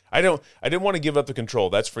 and I didn't want to give up the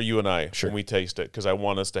control. That's for you and I when we taste it, because I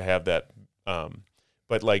want us to have that.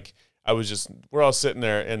 But like we're all sitting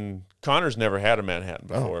there, and Connor's never had a Manhattan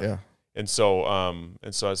before. Oh, yeah. And so I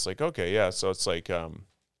was like, okay, yeah. So it's like I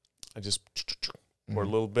just pour a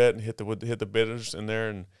little bit and hit the bitters in there,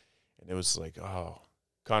 and it was like, oh.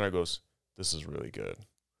 Connor goes, "This is really good."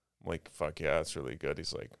 I'm like, "Fuck yeah, it's really good."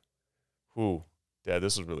 He's like, "Whoo, Dad,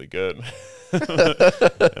 this is really good."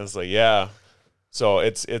 I was like, "Yeah." So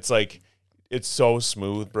it's like it's so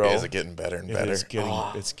smooth, bro. Is it getting better and better? It's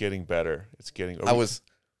getting better. It's getting.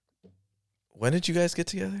 When did you guys get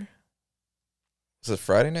together? Was it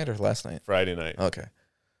Friday night or last night? Friday night. Okay.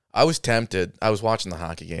 I was tempted. I was watching the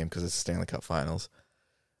hockey game because it's the Stanley Cup Finals,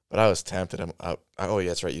 but I was tempted. Oh yeah,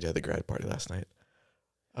 that's right. You had the grad party last night.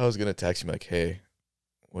 I was gonna text you like, "Hey,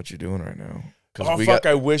 what you doing right now?"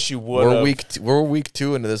 I wish you would. We're week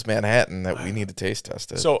 2 into this Manhattan that we need to taste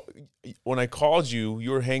test it. So when I called you,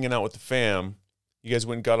 you were hanging out with the fam. You guys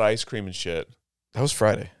went and got ice cream and shit. That was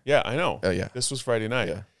Friday. Yeah, I know. Oh yeah, this was Friday night.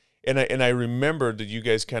 Yeah, and I remembered that you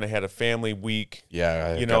guys kind of had a family week.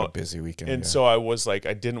 Yeah, I got a busy weekend. And so I was like,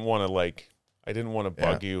 I didn't want to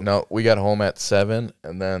bug you. No, we got home at 7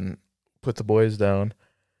 and then put the boys down.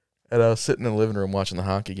 And I was sitting in the living room watching the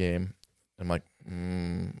hockey game. I'm like,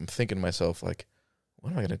 I'm thinking to myself, like,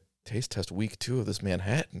 when am I going to taste test week 2 of this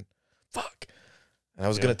Manhattan? Fuck. And I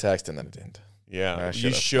was going to text and then I didn't. Yeah,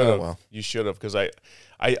 you should have. Well. You should have, because I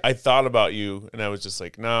thought about you and I was just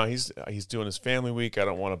like, no, he's doing his family week. I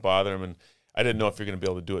don't want to bother him, and I didn't know if you're going to be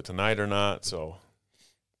able to do it tonight or not. So,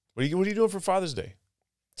 what are you doing for Father's Day?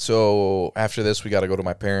 So after this, we got to go to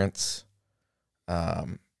my parents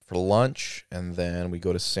for lunch, and then we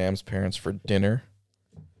go to Sam's parents for dinner,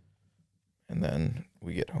 and then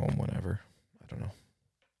we get home whenever. I don't know.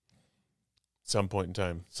 Some point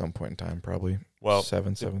in time, probably. Well,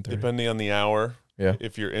 7:30. Depending on the hour. Yeah.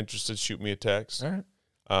 If you're interested, shoot me a text. All right.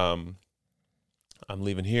 I'm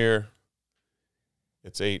leaving here.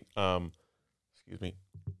 It's 8. Excuse me.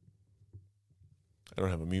 I don't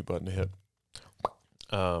have a mute button to hit.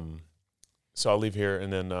 So I'll leave here,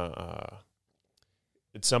 and then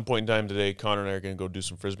at some point in time today, Connor and I are going to go do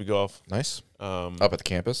some Frisbee golf. Nice. Up at the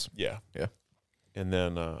campus? Yeah. Yeah. And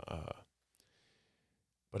then, but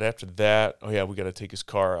after that, we got to take his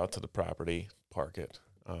car out to the property, park it.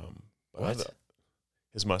 What?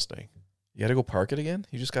 His Mustang. You got to go park it again?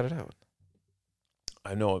 You just got it out.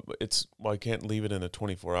 I know. I can't leave it in a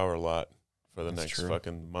 24-hour lot for the next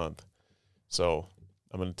fucking month. So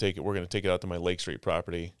I'm going to take it. We're going to take it out to my Lake Street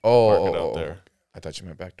property. Park it out there. I thought you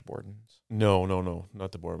meant back to Borden's. No,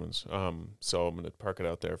 not the Boardmans. So I'm going to park it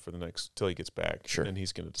out there for till he gets back. Sure. And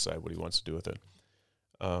he's going to decide what he wants to do with it.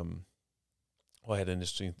 I had an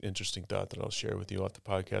interesting thought that I'll share with you off the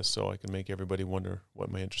podcast, so I can make everybody wonder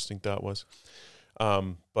what my interesting thought was.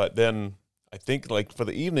 But then I think, like, for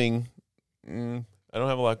the evening, I don't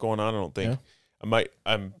have a lot going on. I don't think. Yeah.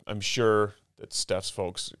 I'm sure that Steph's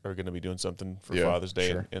folks are going to be doing something for Father's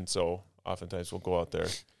Day, sure. and so oftentimes we'll go out there.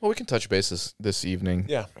 Well, we can touch bases this evening.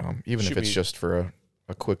 Yeah. Even if it's just for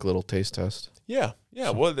a quick little taste test. Yeah.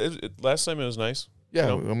 Yeah. So, well, last time it was nice.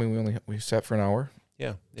 Yeah. You know? I mean, we sat for an hour.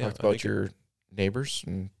 Yeah. Talked about your neighbors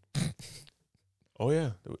and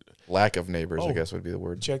lack of neighbors, I guess would be the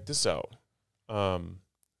word. Check this out.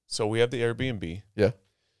 So we have the Airbnb. Yeah.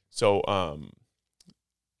 So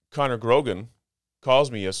Connor Grogan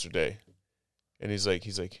calls me yesterday, and he's like,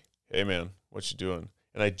 "Hey man, what you doing?"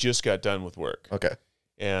 And I just got done with work. Okay.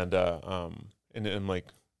 And I'm like,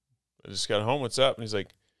 "I just got home. What's up?" And he's like,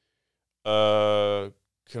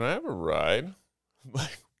 "Can I have a ride?" I'm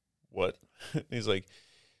like, "What?" And he's like,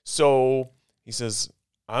 "So," he says,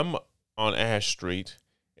 "I'm on Ash Street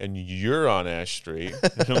and you're on Ash Street."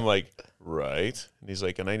 And I'm like, "Right." And he's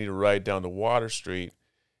like, "And I need to ride down to Water Street."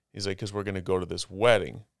 He's like, "Because we're going to go to this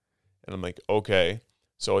wedding." And I'm like, "Okay."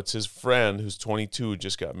 So it's his friend who's 22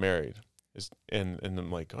 just got married. And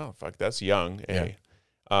I'm like, "Oh, fuck, that's young." Yeah.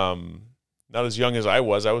 Not as young as I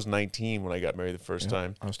was. I was 19 when I got married the first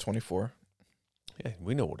time. I was 24. Yeah,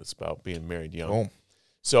 we know what it's about, being married young. Oh.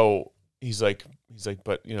 So he's like,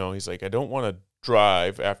 but I don't want to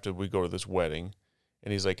drive after we go to this wedding.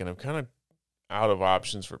 And he's like, and I'm kind of out of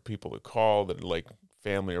options for people to call that are like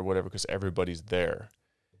family or whatever, because everybody's there.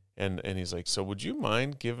 And he's like, so would you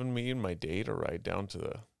mind giving me and my date a ride down to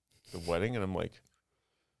the wedding? And I'm like,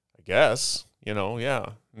 I guess, yeah.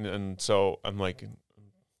 And so I'm like,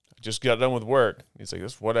 I just got done with work. He's like,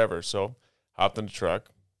 that's whatever. So hopped in the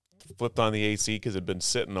truck, flipped on the AC because it'd been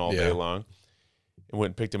sitting all day long, and went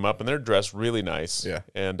and picked him up. And they're dressed really nice. Yeah.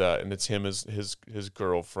 And it's him as his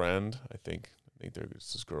girlfriend. I think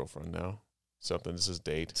it's his girlfriend now. Something. This is his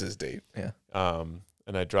date. It's his date. Yeah.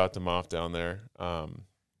 And I dropped him off down there.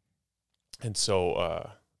 And so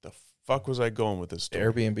the fuck was I going with this story?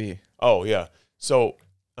 Airbnb. Oh yeah. So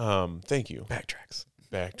thank you. Backtracks.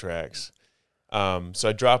 backtracks. So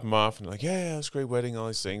I drop him off and like, yeah, it's a great wedding, all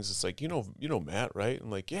these things. It's like, you know Matt, right?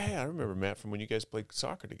 I'm like, yeah, I remember Matt from when you guys played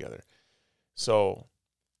soccer together. So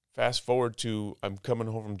fast forward to I'm coming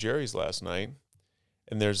home from Jerry's last night,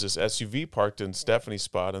 and there's this SUV parked in Stephanie's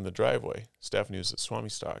spot in the driveway. Stephanie was at Swami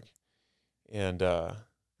Stock. And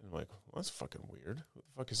I'm like, well, that's fucking weird. What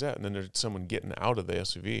the fuck is that? And then there's someone getting out of the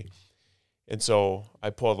SUV. And so I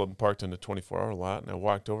pulled up and parked in the 24-hour lot, and I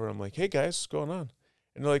walked over. And I'm like, hey, guys, what's going on?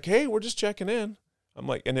 And they're like, hey, we're just checking in. I'm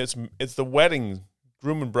like, and it's the wedding,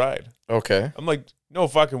 groom and bride. Okay. I'm like, no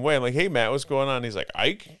fucking way. I'm like, hey, Matt, what's going on? He's like,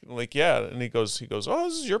 Ike? I'm like, yeah. And he goes, oh,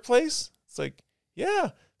 this is your place? It's like, yeah.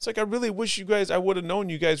 It's like, I really wish I would have known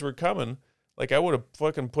you guys were coming. Like, I would have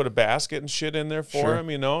fucking put a basket and shit in there for him,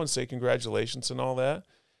 and say congratulations and all that.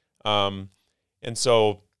 And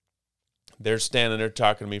so they're standing there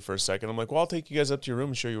talking to me for a second. I'm like, well, I'll take you guys up to your room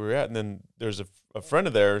and show you where you're at. And then there's a friend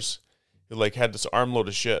of theirs who, like, had this armload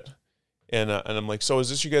of shit. And I'm like, so is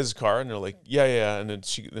this you guys' car? And they're like, yeah. And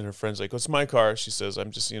then her friend's like, oh, it's my car. She says,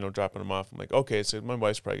 I'm just, dropping them off. I'm like, okay. So my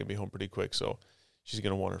wife's probably going to be home pretty quick, so she's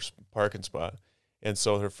going to want her parking spot. And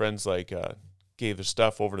so her friend's like, gave their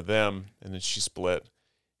stuff over to them, and then she split.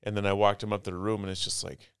 And then I walked him up to the room, and it's just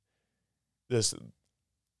like this.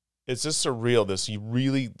 It's just surreal.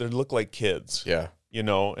 They look like kids. Yeah.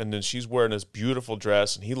 And then she's wearing this beautiful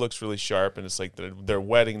dress, and he looks really sharp, and it's like their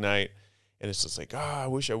wedding night, and it's just like, I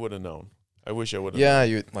wish I would have known. I wish I would have. Yeah,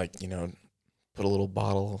 you like, put a little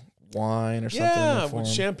bottle of wine or something. Yeah, in with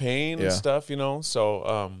champagne and stuff,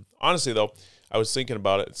 So honestly, though, I was thinking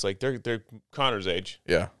about it. It's like they're Connor's age.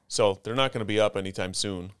 Yeah. So they're not going to be up anytime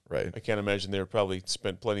soon. Right. I can't imagine they were probably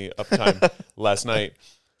spent plenty of time last night.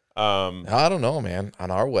 I don't know, man. On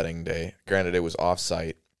our wedding day, granted it was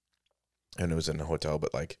off-site and it was in a hotel,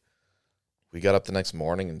 but like we got up the next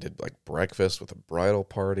morning and did like breakfast with a bridal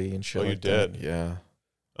party and shit. Oh, you did? Yeah.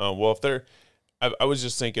 Well, if I was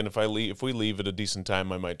just thinking if we leave at a decent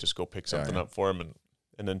time, I might just go pick something up for them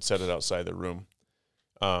and then set it outside the room.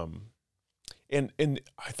 And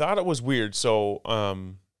I thought it was weird. So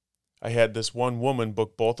I had this one woman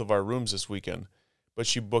book both of our rooms this weekend, but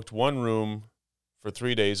she booked one room for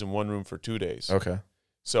 3 days and one room for 2 days. Okay.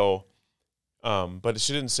 So, but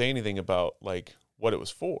she didn't say anything about like what it was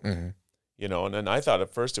for, and then I thought at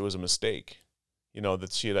first it was a mistake,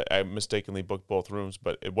 that I mistakenly booked both rooms,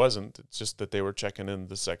 but it wasn't. It's just that they were checking in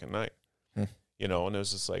the second night, and it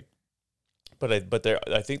was just like, but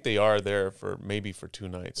I think they are there for maybe for 2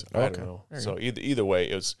 nights. I don't know. So either way,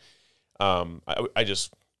 it was,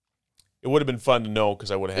 it would have been fun to know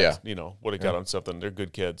because I would have had, would have got on something. They're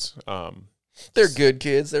good kids. They're good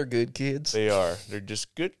kids. They're good kids. They are. They're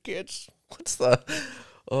just good kids. What's the?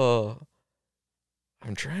 Oh,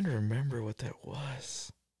 I'm trying to remember what that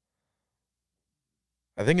was.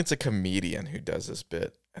 I think it's a comedian who does this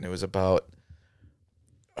bit, and it was about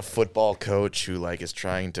a football coach who like is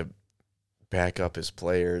trying to back up his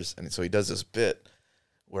players, and so he does this bit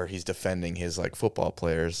where he's defending his like football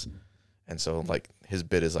players, and so like his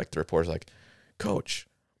bit is like the reporter's like, "Coach,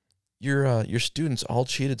 your students all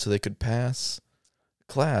cheated so they could pass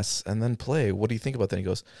class and then play. What do you think about that?" And he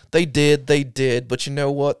goes, they did, but you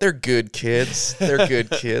know what? They're good kids. They're good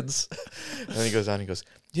kids. And then he goes on, he goes,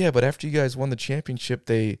 yeah, but after you guys won the championship,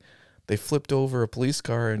 they flipped over a police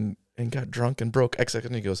car and got drunk and broke X.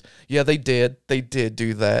 And he goes, yeah, they did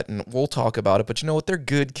do that, and we'll talk about it, but you know what? They're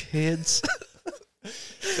good kids.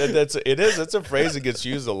 That's a phrase that gets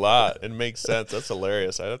used a lot and makes sense. That's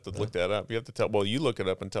hilarious. I have to look that up. You have to tell. Well, you look it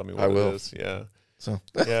up and tell me what it is. Yeah. So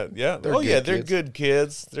yeah. They're good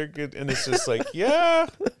kids. They're good, and it's just like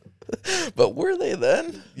But were they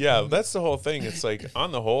then? Yeah, that's the whole thing. It's like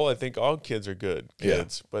on the whole, I think all kids are good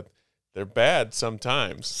kids, but they're bad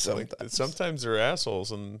sometimes. Sometimes they're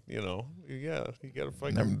assholes, and you gotta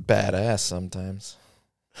fight. They're badass sometimes.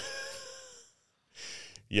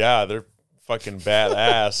 Yeah, they're fucking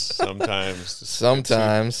badass sometimes.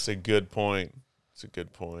 Sometimes. It's a good point.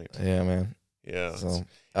 Yeah, man. Yeah. So,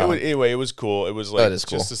 anyway, it was cool. It was like just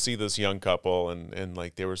cool to see this young couple and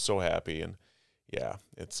like they were so happy, and yeah,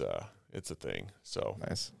 it's a thing. So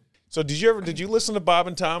nice. So did you listen to Bob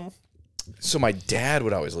and Tom? So my dad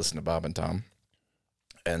would always listen to Bob and Tom,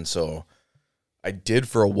 and so I did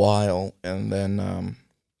for a while, and then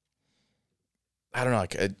I don't know.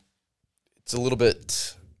 Like it's a little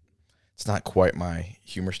bit. It's not quite my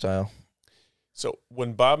humor style. So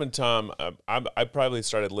when Bob and Tom, I probably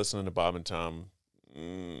started listening to Bob and Tom,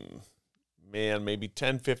 maybe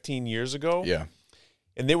 10, 15 years ago. Yeah.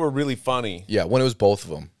 And they were really funny. Yeah, when it was both of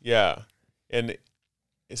them. Yeah. And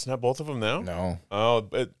it's not both of them now? No. Oh,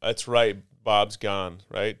 but that's right. Bob's gone,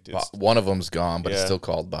 right? One of them's gone, but it's still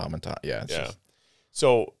called Bob and Tom. Yeah. Yeah.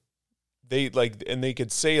 So they and they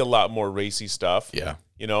could say a lot more racy stuff. Yeah.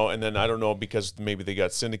 You know, and then I don't know, because maybe they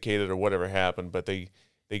got syndicated or whatever happened, but they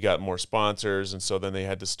got more sponsors, and so then they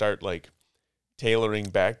had to start like tailoring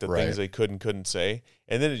back the things they couldn't say,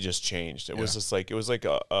 and then it just changed. It was just like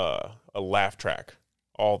a laugh track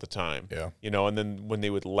all the time. Yeah. You know, and then when they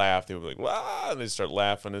would laugh, they would be like, "Wow," and they'd start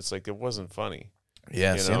laughing. It's like it wasn't funny.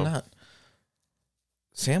 Yeah, you see, know?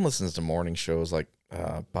 Sam listens to morning shows like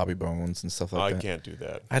Bobby Bones and stuff like that. I can't do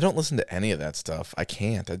that. I don't listen to any of that stuff. I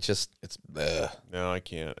can't. It's No, I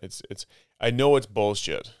can't. It's I know it's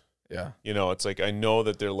bullshit. yeah. You know, it's like I know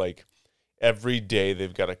that they're like every day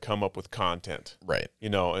they've got to come up with content. Right. You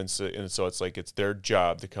know, and so it's like it's their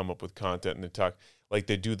job to come up with content, and they talk like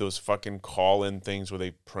they do those fucking call-in things where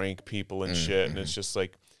they prank people and shit, and it's just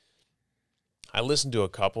like I listened to a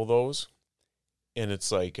couple of those, and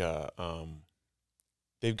it's like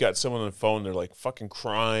they've got someone on the phone, they're like fucking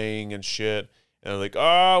crying and shit, and they're like,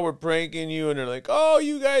 "Oh, we're pranking you," and they're like, "Oh,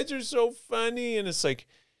 you guys are so funny," and it's like,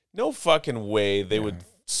 no fucking way they would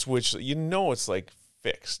switch. You know, it's like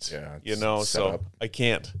fixed. Yeah. You know, so up. I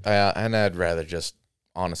can't. And I'd rather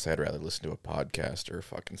honestly, I'd rather listen to a podcast or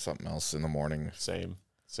fucking something else in the morning. Same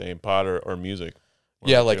pod or music.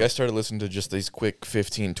 Yeah, like I started listening to just these quick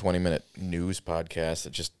 15, 20-minute news podcasts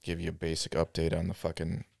that just give you a basic update on the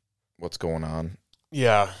fucking what's going on.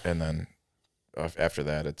 Yeah. And then after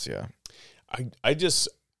that, it's, I used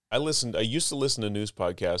to listen to news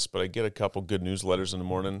podcasts, but I get a couple good newsletters in the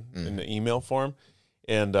morning in the email form.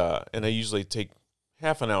 And I usually take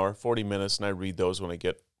half an hour, 40 minutes, and I read those when I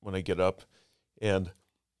get up.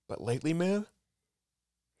 But lately, man,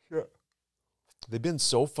 they've been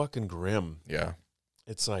so fucking grim. Yeah.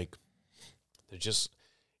 It's like they're just,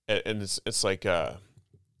 and it's like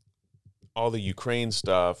all the Ukraine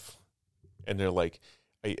stuff, and they're like,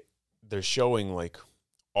 they're showing like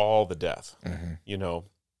all the death, you know,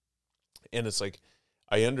 and it's like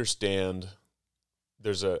I understand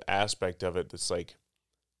there's an aspect of it that's like,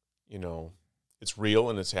 you know, it's real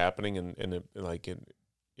and it's happening, and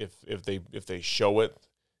if they show it,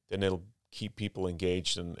 then it'll keep people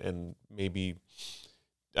engaged and maybe,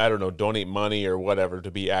 I don't know, donate money or whatever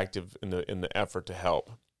to be active in the effort to help.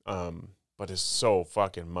 But it's so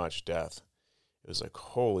fucking much death. It was like,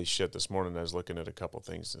 holy shit, this morning I was looking at a couple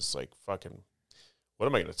things. It's like, fucking, what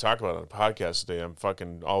am I going to talk about on a podcast today? I'm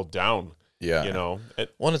fucking all down. Yeah. You know?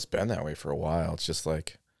 It's been that way for a while. It's just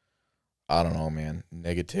like, I don't know, man.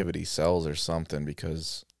 Negativity sells or something,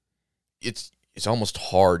 because it's almost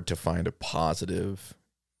hard to find a positive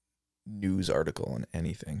news article on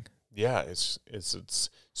anything. Yeah, it's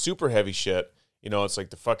super heavy shit. You know, it's like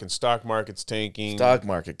the fucking stock market's tanking. Stock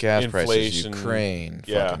market, gas prices, inflation, Ukraine.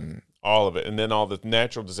 Yeah, fucking, all of it. And then all the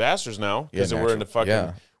natural disasters now, because we're in the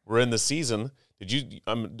fucking, we're in the season. Did you,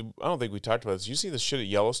 I don't think we talked about this. Did you see the shit at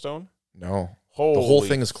Yellowstone? No. Holy the whole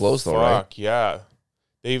thing is closed though, right? Yeah.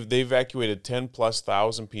 They evacuated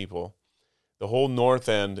 10,000+ people. The whole north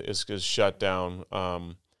end is shut down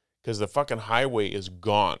because the fucking highway is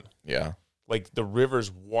gone. Yeah. Like the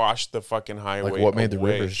rivers washed the fucking highway. Like what made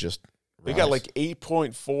away. the rivers just They got like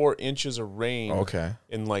 8.4 inches of rain. Okay.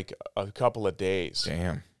 In like a couple of days.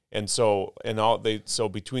 Damn. And so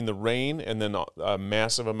between the rain and then a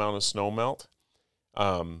massive amount of snow melt,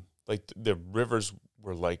 like the rivers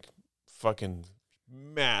were like fucking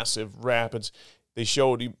massive rapids. They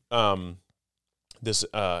showed this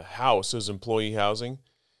house, his employee housing,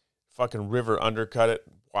 fucking river undercut it,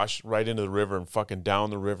 washed right into the river, and fucking down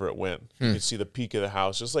the river it went. You could see the peak of the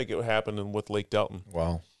house, just like it happened with Lake Delton.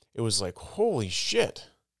 Wow. It was like, holy shit.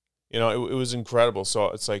 You know, it was incredible. So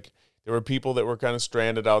it's like there were people that were kind of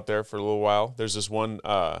stranded out there for a little while. There's this one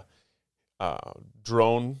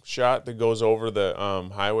drone shot that goes over the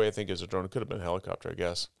highway. I think it's a drone. It could have been a helicopter, I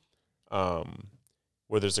guess.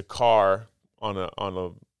 Where there's a car on a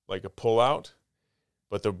like a pullout,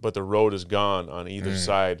 but the road is gone on either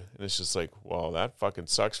side, and it's just like, well, that fucking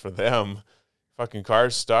sucks for them. Fucking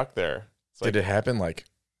car's stuck there. Did it happen like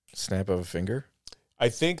snap of a finger? I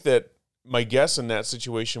think that my guess in that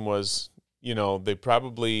situation was, you know, they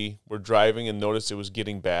probably were driving and noticed it was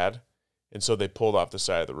getting bad, and so they pulled off the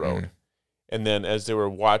side of the road. And then as they were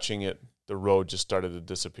watching it, the road just started to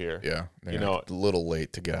disappear. Yeah. You know, a little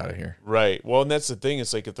late to get out of here. Right. Well, and that's the thing.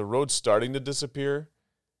 It's like if the road's starting to disappear,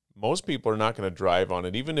 most people are not going to drive on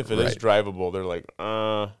it. Even if it is drivable, they're like,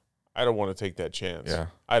 I don't want to take that chance. Yeah.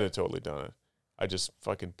 I'd have totally done it. I just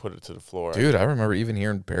fucking put it to the floor. Dude, I remember even here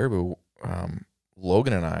in Baraboo,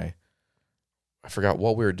 Logan and I forgot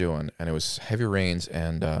what we were doing, and it was heavy rains,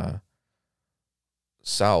 and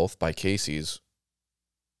south by Casey's,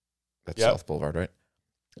 that's South Boulevard, right?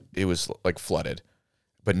 It was like flooded.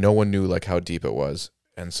 but no one knew like how deep it was.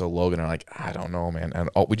 And so Logan and I like, I don't know, man. And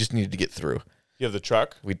we just needed to get through. You have the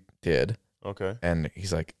truck? We did. Okay. And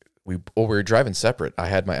he's like, we were driving separate. I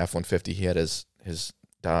had my F-150. He had his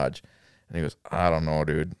Dodge. And he goes, I don't know,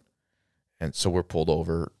 dude. And so we're pulled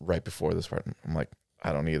over right before this part. I'm like,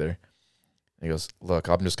 I don't either. And he goes, look,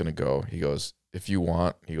 I'm just going to go. He goes, if you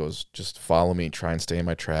want, he goes, just follow me, try and stay in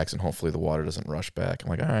my tracks, and hopefully the water doesn't rush back. I'm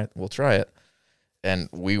like, all right, we'll try it. And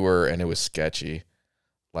it was sketchy.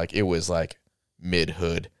 Like, it was like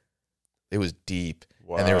mid-hood. It was deep.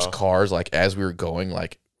 Wow. And there was cars, like, as we were going,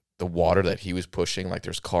 like, the water that he was pushing, like,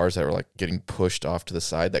 there's cars that were, like, getting pushed off to the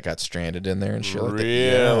side that got stranded in there and shit like that.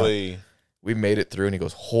 Really? Yeah. We made it through, and he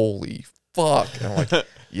goes, holy fuck. And I'm like,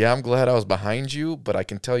 yeah, I'm glad I was behind you, but I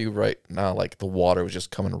can tell you right now, like, the water was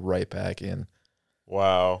just coming right back in.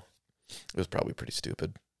 Wow. It was probably pretty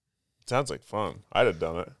stupid. Sounds like fun. I'd have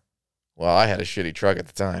done it. Well, I had a shitty truck at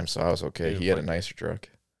the time, so I was okay. He had a like, nicer truck.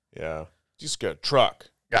 Yeah. Just got a truck.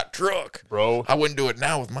 Got truck, bro. I wouldn't do it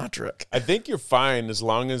now with my truck. I think you're fine as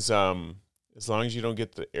long as you don't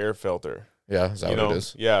get the air filter. Yeah, is that what it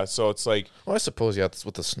is? Yeah, so it's like, well, I suppose, yeah, that's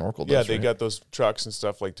what the snorkel does. yeah, they right? got those trucks and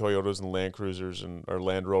stuff like Toyotas and Land Cruisers or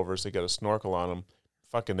Land Rovers. They got a snorkel on them.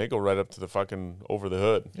 Fucking, they go right up to the fucking over the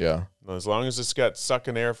hood. Yeah. As long as it's got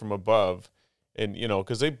sucking air from above, and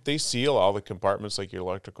because they seal all the compartments, like your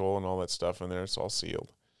electrical and all that stuff in there. It's all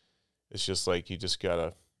sealed. It's just like you just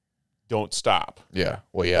gotta don't stop. Yeah.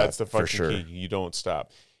 Well, yeah, that's the fucking for sure. key. You don't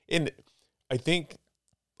stop. And I think,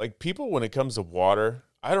 like, people, when it comes to water,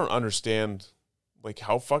 I don't understand, like,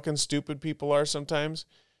 how fucking stupid people are sometimes.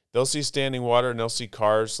 They'll see standing water and they'll see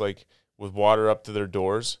cars, like, with water up to their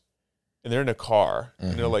doors, and they're in a car,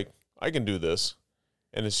 and they're like, I can do this.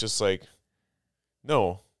 And it's just like,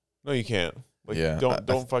 no, you can't. Like, yeah,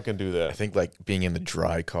 don't fucking do that. I think, like, being in the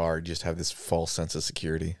dry car, you just have this false sense of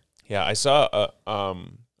security. Yeah, I saw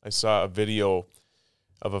a video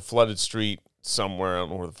of a flooded street somewhere. I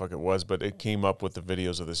don't know where the fuck it was, but it came up with the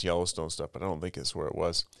videos of this Yellowstone stuff, but I don't think it's where it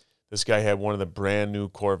was. This guy had one of the brand new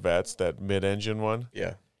Corvettes, that mid-engine one.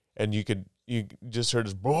 Yeah. And you just heard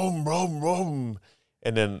this boom, boom, boom.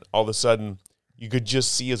 And then all of a sudden, you could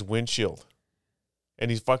just see his windshield. And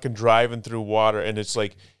he's fucking driving through water, and it's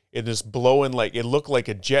like, it is blowing, like, it looked like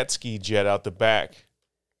a jet ski jet out the back.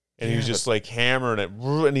 And he was just, like, hammering it.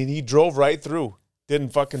 And he drove right through. Didn't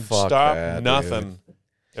fucking stop, that, nothing.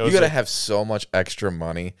 You got to have so much extra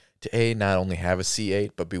money to, not only have a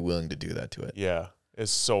C8, but be willing to do that to it. Yeah,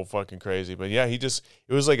 it's so fucking crazy. But, yeah, it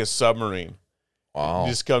was like a submarine. Wow.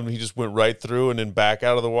 He just went right through and then back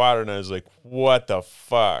out of the water. And I was like, what the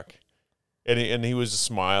fuck? And he was just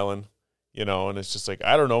smiling. And it's just like,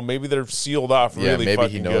 I don't know, maybe they're sealed off really maybe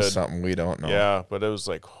fucking he knows good. something we don't know. Yeah, but it was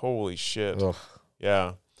like, holy shit. Ugh.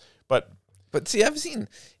 Yeah. But see, I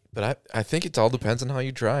think it all depends on how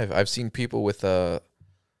you drive. I've seen people with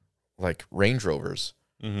like Range Rovers,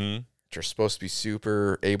 which are supposed to be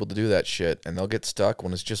super able to do that shit, and they'll get stuck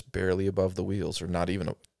when it's just barely above the wheels, or not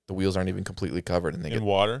even the wheels aren't even completely covered, and they get in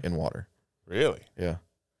water. In water. Really? Yeah.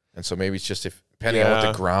 And so maybe it's just depending on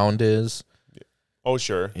what the ground is. Oh,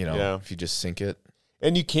 sure. If you just sink it.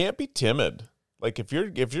 And you can't be timid. Like, if you're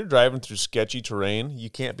driving through sketchy terrain, you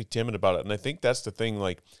can't be timid about it. And I think that's the thing.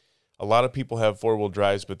 Like, a lot of people have four-wheel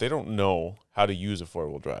drives, but they don't know how to use a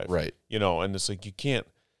four-wheel drive. Right. And it's like, you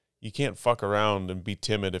can't fuck around and be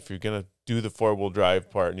timid. If you're gonna do the four-wheel drive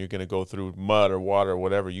part and you're gonna go through mud or water or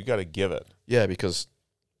whatever, you got to give it. Yeah, because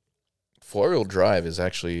four-wheel drive is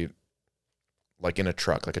actually like in a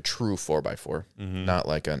truck, like a true 4x4, not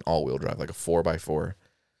like an all-wheel drive, like a 4x4.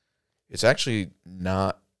 It's actually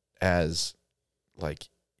not as, like,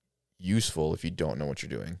 useful if you don't know what you're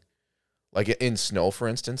doing. Like, in snow, for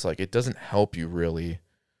instance, like, it doesn't help you really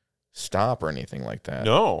stop or anything like that.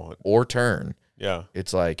 No. Or turn. Yeah.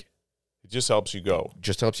 It's like, it just helps you go.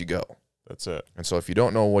 Just helps you go. That's it. And so if you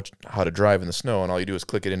don't know how to drive in the snow and all you do is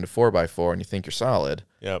click it into 4x4 and you think you're solid,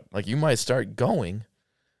 yep. Like, you might start going,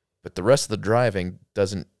 but the rest of the driving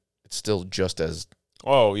it's still just as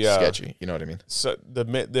sketchy. You know what I mean? So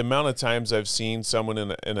the amount of times I've seen someone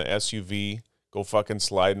in a SUV go fucking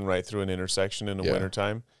sliding right through an intersection in the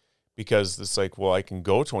wintertime, because it's like, well, I can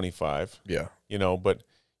go 25. Yeah. But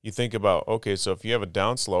you think about, okay, so if you have a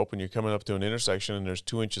downslope and you're coming up to an intersection and there's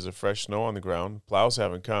 2 inches of fresh snow on the ground, plows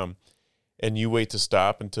haven't come, and you wait to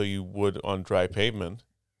stop until you would on dry pavement,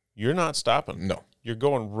 you're not stopping. No. You're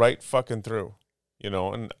going right fucking through.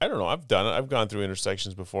 And I don't know. I've done it. I've gone through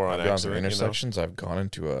intersections before on accident. I've gone through intersections. I've gone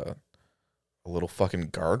into a little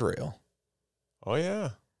fucking guardrail. Oh,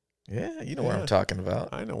 yeah. Yeah, you know what I'm talking about.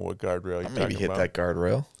 I know what guardrail you're talking about. Maybe hit that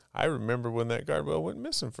guardrail. I remember when that guardrail went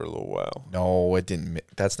missing for a little while. No, it didn't.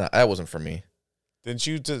 That wasn't for me.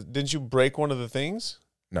 Didn't you break one of the things?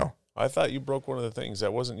 No, I thought you broke one of the things.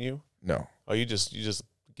 That wasn't you. no. Oh, you just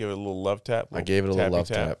give it a little love tap. I gave it a little love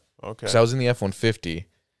tap. Okay. Because I was in the F-150,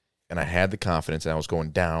 and I had the confidence, and I was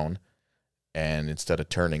going down, and instead of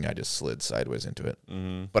turning, I just slid sideways into it.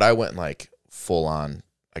 Mm-hmm. But I went like full on,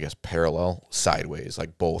 I guess, parallel sideways,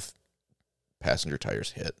 like both passenger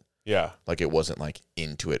tires hit. Yeah. Like it wasn't like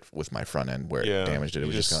into it with my front end where it damaged it. It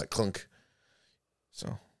was just kind of like clunk.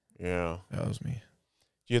 So yeah, that was me.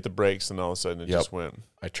 You hit the brakes, and all of a sudden it just went.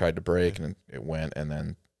 I tried to brake, and it went, and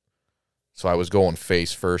then so I was going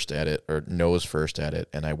face first at it, or nose first at it,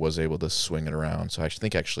 and I was able to swing it around. So I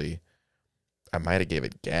think actually I might have gave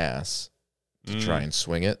it gas to try and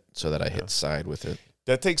swing it so that I hit side with it.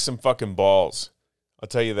 That takes some fucking balls. I'll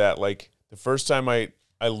tell you that. Like the first time I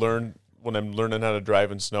learned, when I'm learning how to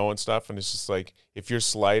drive in snow and stuff, and it's just like if you're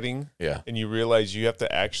sliding and you realize you have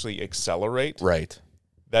to actually accelerate. Right.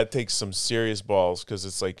 That takes some serious balls, because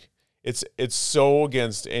it's like it's so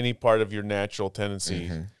against any part of your natural tendency.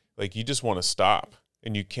 Mm-hmm. Like you just want to stop,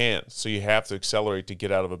 and you can't. So you have to accelerate to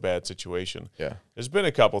get out of a bad situation. Yeah. There's been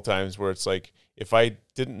a couple times where it's like if I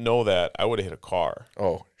didn't know that, I would have hit a car.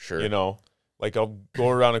 Oh, sure. You know, like I'll go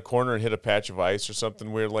around a corner and hit a patch of ice or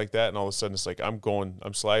something weird like that, and all of a sudden it's like I'm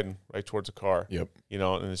sliding right towards a car. Yep. You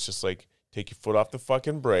know, and it's just like take your foot off the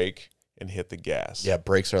fucking brake and hit the gas. Yeah,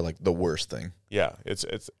 brakes are like the worst thing. Yeah,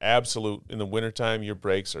 it's absolute. In the wintertime, your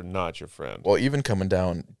brakes are not your friend. Well, even coming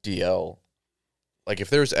down DL, like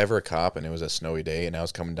if there was ever a cop and it was a snowy day and I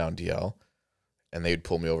was coming down DL and they'd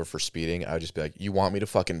pull me over for speeding, I would just be like, you want me to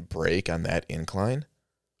fucking brake on that incline?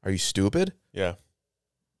 Are you stupid? Yeah.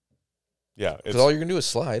 Yeah. Because all you're going to do is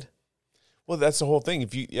slide. Well, that's the whole thing.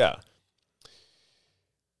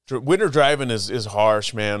 Winter driving is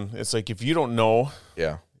harsh, man. It's like if you don't know.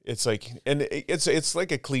 Yeah. It's like, and it's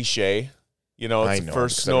like a cliche, you know. It's the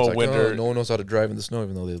first snow, like, winter. Oh, no one knows how to drive in the snow,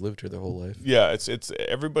 even though they lived here their whole life. Yeah, it's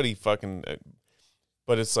everybody fucking,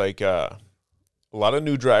 but it's like a lot of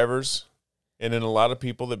new drivers, and then a lot of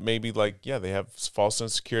people that maybe like, they have false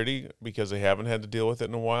sense of security because they haven't had to deal with it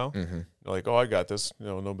in a while. Mm-hmm. They're like, oh, I got this,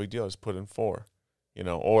 no big deal. Just put in 4,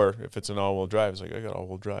 or if it's an all-wheel drive, it's like I got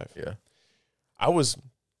all-wheel drive. Yeah, I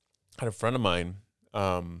had a friend of mine,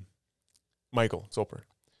 Michael Zoper.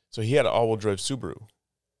 So he had an all-wheel drive Subaru,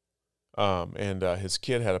 and his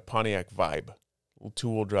kid had a Pontiac Vibe,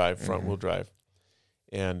 2-wheel drive, front-wheel drive,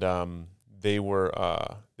 and they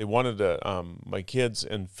wanted to. My kids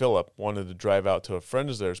and Philip wanted to drive out to a friend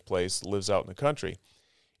of theirs' place, lives out in the country,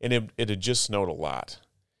 and it had just snowed a lot,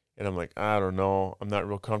 and I'm like, I don't know, I'm not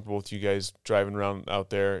real comfortable with you guys driving around out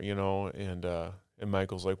there, and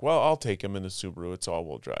Michael's like, well, I'll take him in the Subaru, it's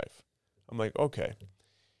all-wheel drive. I'm like, okay.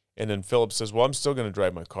 And then Philip says, well, I'm still going to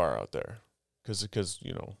drive my car out there because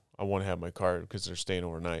I want to have my car because they're staying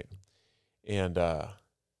overnight. And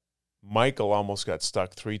Michael almost got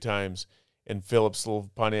stuck 3 times, and Philip's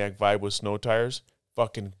little Pontiac Vibe with snow tires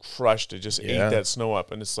fucking crushed it, just ate that snow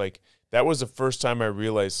up. And it's like, that was the first time I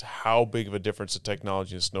realized how big of a difference the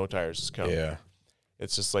technology in snow tires has come. Yeah.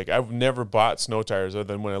 It's just like, I've never bought snow tires other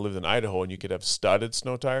than when I lived in Idaho, and you could have studded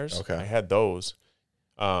snow tires. Okay. I had those.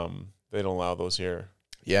 They don't allow those here.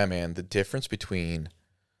 Yeah, man, the difference between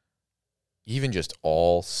even just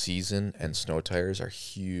all season and snow tires are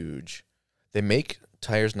huge. They make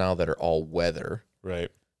tires now that are all weather,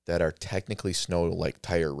 right? That are technically snow like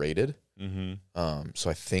tire rated. Mm-hmm.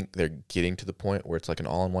 So I think they're getting to the point where it's like an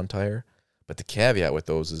all-in-one tire. But the caveat with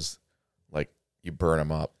those is like you burn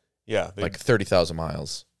them up. Yeah, like 30,000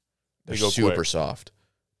 miles. They're super quick. Soft,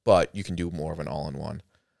 but you can do more of an all-in-one.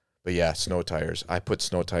 But yeah, snow tires. I put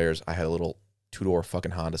snow tires. I had a little 2-door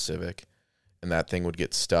fucking Honda Civic, and that thing would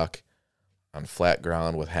get stuck on flat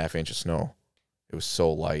ground with half-inch of snow. It was so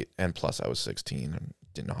light, and plus I was 16 and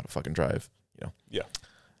didn't know how to fucking drive. Yeah.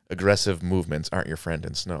 Aggressive movements aren't your friend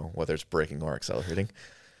in snow, whether it's braking or accelerating.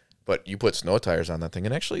 But you put snow tires on that thing,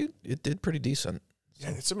 and actually it did pretty decent.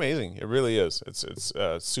 Yeah, it's amazing. It really is. It's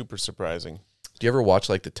super surprising. Do you ever watch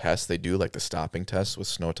like the tests they do, like the stopping tests with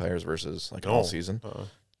snow tires versus like all season?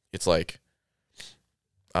 It's like,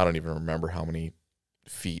 I don't even remember how many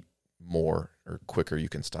feet more or quicker you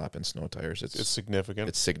can stop in snow tires. It's significant.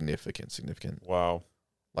 It's significant. Wow.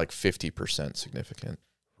 Like 50% significant.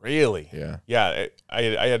 Really? Yeah. Yeah. I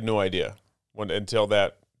had no idea until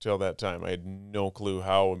that time. I had no clue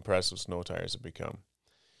how impressive snow tires have become.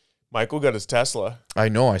 Michael got his Tesla. I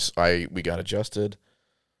know. We got adjusted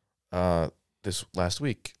this last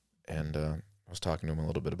week, and I was talking to him a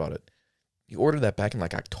little bit about it. He ordered that back in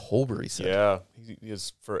like October, he said. Yeah, he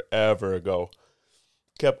is forever ago.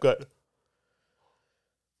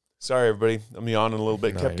 Sorry, everybody. I'm yawning a little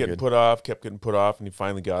bit. No, kept getting put off, and he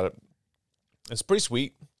finally got it. It's pretty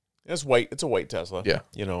sweet. It's white. It's a white Tesla. Yeah.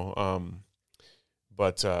 You know.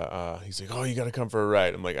 But he's like, "Oh, you got to come for a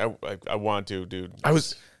ride." I'm like, "I want to, dude."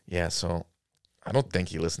 Yeah. So I don't think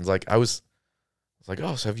he listens. Like I was like,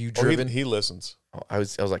 "Oh, so have you driven?" He listens. I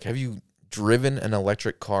was like, "Have you driven an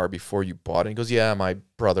electric car before you bought it?" He goes, "Yeah, my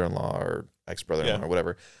brother-in-law or ex-brother-in-law or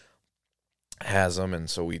whatever has them," and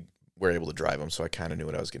so we were able to drive them. So I kind of knew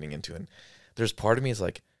what I was getting into. And there's part of me is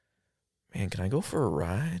like, "Man, can I go for a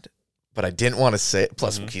ride?" But I didn't want to say it.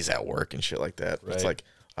 Plus, he's at work and shit like that. Right. It's like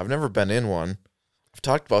I've never been in one. I've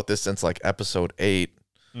talked about this since like episode 8.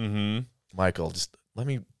 Mm-hmm. Michael, just let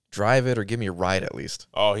me drive it or give me a ride at least.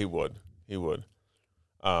 Oh, he would. He would.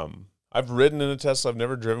 I've ridden in a Tesla. I've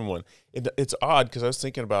never driven one. It's odd because I was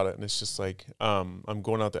thinking about it, and it's just like I'm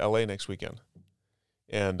going out to LA next weekend,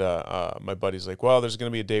 and my buddy's like, "Well, there's going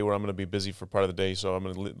to be a day where I'm going to be busy for part of the day, so I'm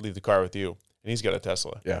going to leave the car with you." And he's got a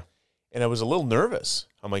Tesla. Yeah. And I was a little nervous.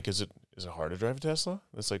 I'm like, "Is it hard to drive a Tesla?"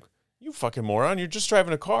 And it's like, "You fucking moron! You're just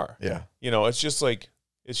driving a car." Yeah. You know, it's just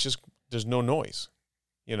there's no noise.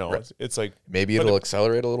 You know, right. it's like maybe it'll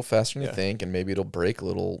accelerate a little faster than you think, and maybe it'll brake a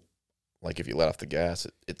little. Like if you let off the gas,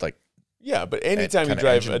 it's like. Yeah, but anytime you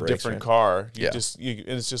drive a different car, and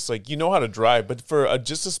it's just like you know how to drive. But for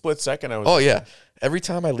just a split second, I was. Oh yeah! Every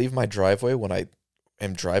time I leave my driveway when I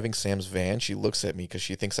am driving Sam's van, she looks at me because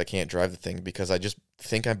she thinks I can't drive the thing because I just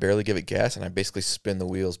think I barely give it gas and I basically spin the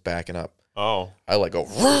wheels backing up. Oh. I like go.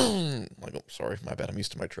 Vroom! I'm like, oh, sorry, my bad. I'm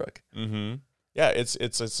used to my truck. Mm-hmm. Yeah, it's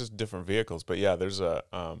just different vehicles, but yeah, there was a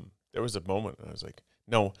moment I was like,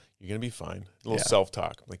 no, you're going to be fine. A little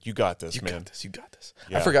self-talk. Like, you got this, man. You got this.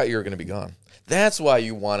 Yeah. I forgot you were going to be gone. That's why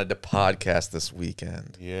you wanted to podcast this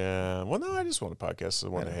weekend. Yeah. Well, no, I just want to podcast. So I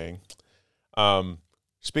want to hang.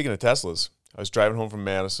 Speaking of Teslas, I was driving home from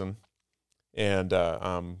Madison and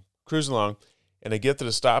cruising along, and I get to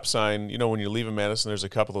the stop sign. You know, when you're leaving Madison, there's a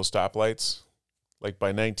couple of those stoplights, like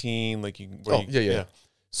by 19. Like yeah.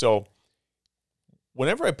 So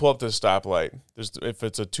whenever I pull up to the stoplight, if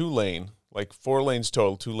it's a 2-lane, like 4 lanes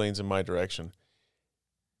total, 2 lanes in my direction.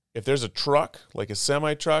 If there's a truck, like a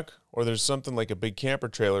semi-truck, or there's something like a big camper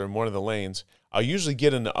trailer in one of the lanes, I'll usually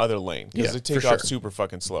get in the other lane because they take off super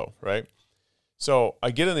fucking slow, right? So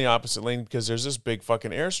I get in the opposite lane because there's this big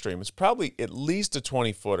fucking Airstream. It's probably at least a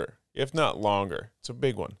 20-footer, if not longer. It's a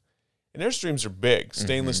big one. And Airstreams are big.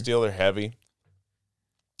 Stainless steel, they're heavy.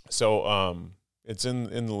 So it's in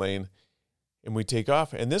the lane, and we take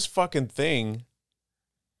off. And this fucking thing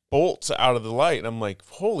bolts out of the light, and I'm like,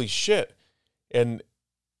 holy shit. And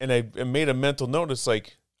I made a mental note. It's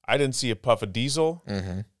like I didn't see a puff of diesel.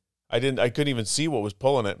 I couldn't even see what was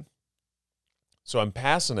pulling it. So I'm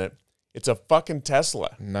passing it. It's a fucking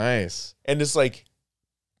Tesla. Nice. And it's like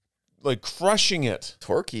crushing it.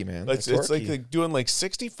 Torquey, man. It's like doing like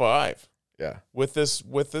 65. Yeah. With this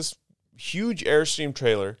huge Airstream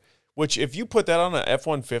trailer, which if you put that on an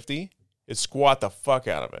F-150, it'd squat the fuck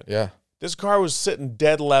out of it. Yeah. This car was sitting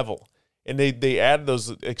dead level, and they added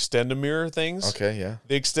those extend-a-mirror things. Okay, yeah.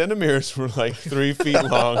 The extend-a-mirrors were like 3 feet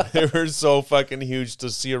long. They were so fucking huge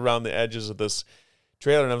to see around the edges of this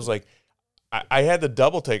trailer, and I was like, I had the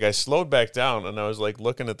double take. I slowed back down, and I was like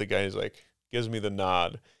looking at the guy. He's like, gives me the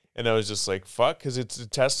nod, and I was just like, fuck, because it's a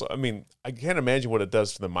Tesla. I mean, I can't imagine what it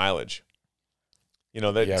does for the mileage. You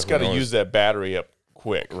know, it's got to use that battery up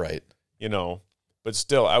quick. Right. You know. But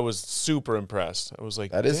still, I was super impressed. I was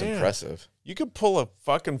like, that is impressive. You could pull a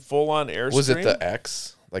fucking full-on Airstream. Was it the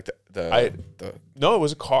X? Like the No, it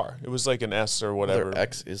was a car. It was like an S or whatever. The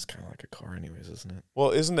X is kind of like a car anyways, isn't it?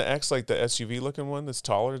 Well, isn't the X like the SUV-looking one that's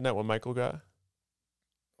taller? Isn't that what Michael got?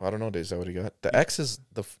 Well, I don't know, Dave. Is that what he got? The X is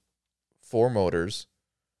the 4 motors,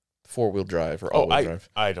 4-wheel drive or all-wheel drive.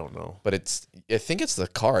 I don't know. But I think it's the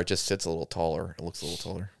car. It just sits a little taller. It looks a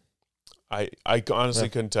little taller. I honestly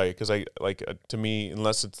couldn't tell you because to me,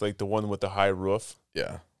 unless it's like the one with the high roof,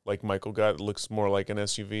 like Michael got, it looks more like an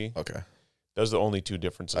SUV. Okay, those are the only 2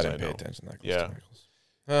 differences I know. I didn't pay attention to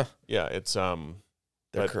that. Yeah, it's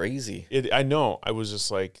they're crazy. I know. I was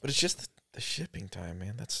just like, but it's just the shipping time,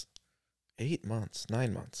 man. That's 8 months,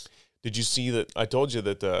 9 months. Did you see that? I told you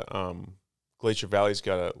that the Glacier Valley's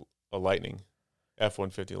got a Lightning,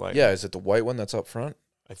 F-150 Lightning. Yeah, is it the white one that's up front?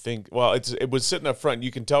 I think, well, it was sitting up front.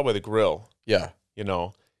 You can tell by the grill. Yeah. You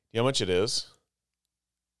know how much it is?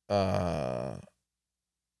 No,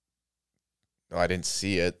 I didn't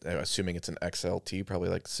see it. I'm assuming it's an XLT, probably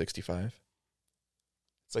like 65.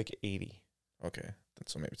 It's like 80. Okay.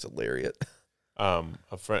 So maybe it's a Lariat. A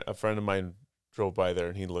friend of mine drove by there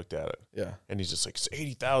and he looked at it. Yeah. And he's just like, it's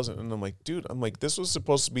 80,000. And I'm like, dude, this was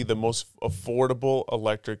supposed to be the most affordable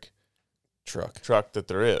electric truck that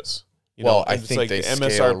there is. You know, I think like they the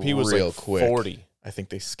MSRP was real like quick. 40. I think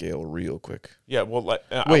they scale real quick. Yeah, well, like,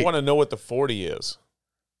 I Wait. want to know what the 40 is.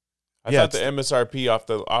 I Yeah, thought the MSRP off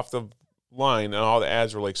the line and all the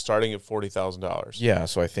ads were like starting at $40,000. Yeah,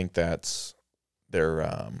 so I think that's their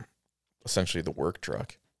essentially the work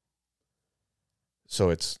truck. So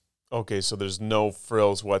it's Okay, so there's no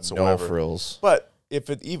frills whatsoever. no frills. But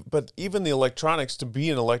even the electronics, to be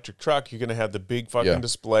an electric truck, you're gonna have the big fucking Yeah.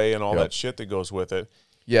 display and all Yep. that shit that goes with it.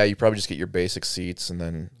 Yeah, you probably just get your basic seats and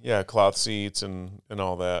then Yeah, cloth seats and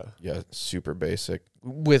all that. yeah, super basic.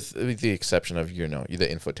 With the exception of, the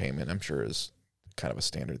infotainment, I'm sure is kind of a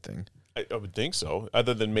standard thing. I would think so.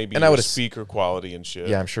 Other than maybe And I would the speaker quality and shit.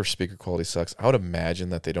 Yeah, I'm sure speaker quality sucks. I would imagine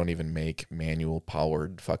that they don't even make manual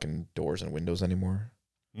powered fucking doors and windows anymore.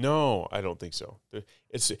 No, I don't think so.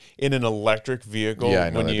 It's in an electric vehicle. Yeah, I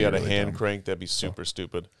know, when that'd you be got a really hand dumb. crank, that'd be super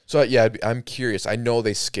stupid. So yeah, I'm curious. I know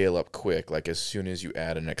they scale up quick. Like as soon as you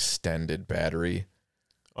add an extended battery,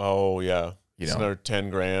 Oh yeah, it's know. another 10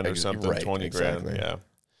 grand or something, Right, 20 exactly. grand. Yeah,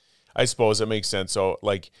 I suppose it makes sense. So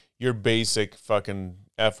like your basic fucking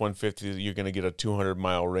F-150, you're gonna get a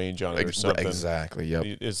 200-mile range on it or something. exactly. Yep.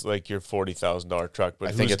 It's like your $40,000 truck, but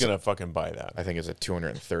I think who's it's gonna fucking buy that? I think it's a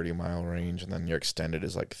 230-mile range, and then your extended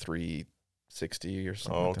is like 360 or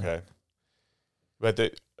something. Oh, like that.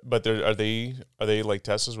 okay. Are they like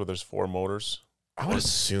Teslas where there's 4 motors, I would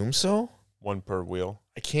assume so. one per wheel?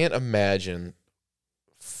 I can't imagine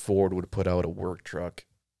Ford would put out a work truck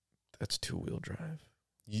that's 2-wheel drive.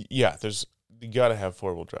 Yeah, you gotta have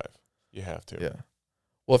 4-wheel drive. You have to. Yeah.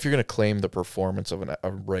 Well, if you're gonna claim the performance of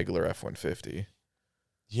a regular F-150,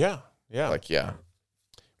 Yeah. yeah,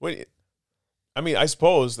 Wait, I mean, I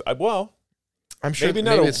suppose. I'm sure Maybe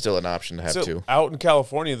maybe, not a- it's still an option to have so too. out in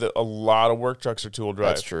California, a lot of work trucks are 2-wheel drive.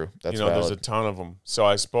 That's true. That's there's a valid. ton of them. So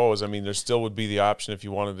I suppose, I mean, there still would be the option if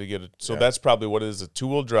you wanted to get it. So Yeah. that's probably what it is: a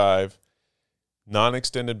 2-wheel drive,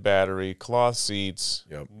 non-extended battery, cloth seats,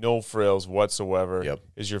 Yep. no frills whatsoever. Yep.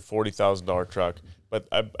 Is your $40,000 truck? But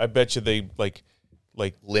I bet you they like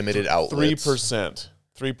Limited outlets.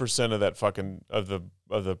 3% of that fucking of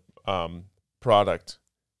the product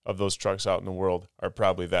of those trucks out in the world are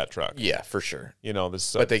probably that truck. Yeah, for sure.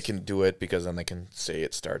 This. But they can do it because then they can say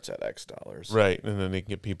it starts at X dollars. Right, and then they can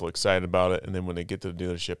get people excited about it, and then when they get to the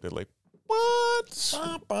dealership, they're like, "What?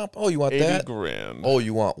 Bop, bop. Oh, you want 80 that? grand?" Oh,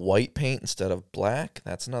 you want white paint instead of black?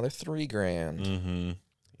 That's another $3,000. Mm-hmm.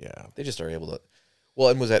 Yeah, They just are able to. Well,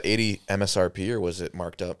 and was that 80 MSRP or was it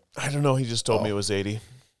marked up? I don't know. He just told me it was 80,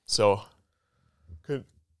 so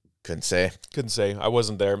Couldn't say. couldn't say. I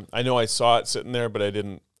wasn't there. I know I saw it sitting there, but I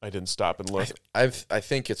didn't stop and look. I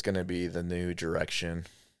think it's going to be the new direction.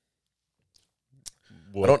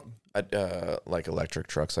 What? Like electric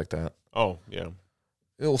trucks like that. Oh yeah.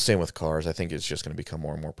 Well, same with cars. I think it's just going to become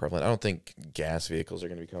more and more prevalent. I don't think gas vehicles are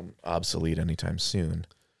going to become obsolete anytime soon,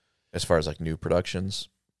 as far as like new productions.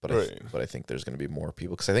 But Right. I think there's going to be more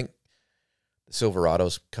people because I think the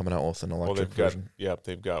Silverado's coming out with an Well, electric version.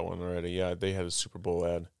 they've got one already. Yeah, they had a Super Bowl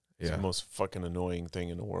ad. It's Yeah. the most fucking annoying thing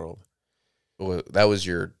in the world. Well, that was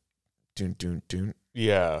your doon doon doon.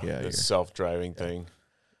 Yeah, Yeah, the you're- self-driving thing.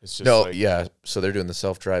 It's just No, like, yeah. So they're doing the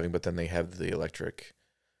self-driving, but then they have the electric,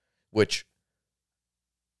 which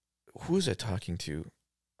who is it talking to?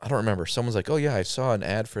 I don't remember. Someone's like, "Oh yeah, I saw an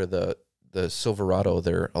ad for the Silverado,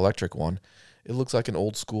 their electric one. It looks like an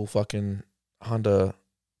old school fucking Honda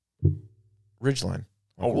Ridgeline."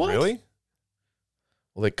 I'm like, Oh, "What?" really?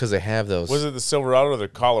 Well, because they have those. Was it the Silverado or the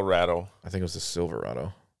Colorado? I think it was the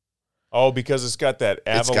Silverado. Oh, because it's got that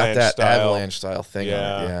avalanche It's got that style. avalanche style thing on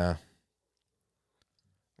Yeah. it. Yeah.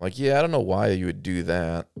 Like, yeah, I don't know why you would do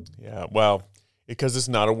that. Yeah, well, because it's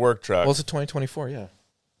not a work truck. Well, it's a 2024, yeah.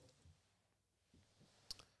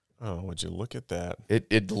 Oh, would you look at that?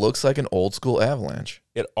 It looks like an old school Avalanche.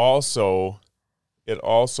 It also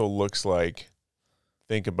looks like,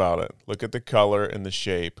 think about it. Look at the color and the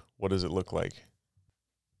shape. What does it look like?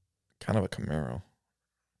 Kind of a Camaro.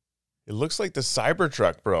 It looks like the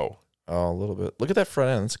Cybertruck, bro. Oh, a little bit. Look at that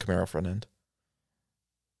front end. It's a Camaro front end.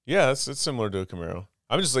 Yeah, it's similar to a Camaro.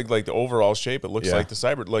 I'm just like the overall shape. It looks Yeah. like the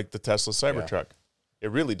Tesla Cybertruck.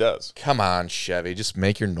 It really does. Come on, Chevy. Just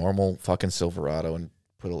make your normal fucking Silverado and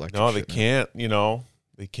put electric No, they shit in it. can't.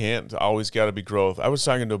 They can't. Always got to be growth. I was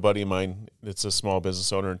talking to a buddy of mine that's a small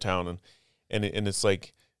business owner in town, and it's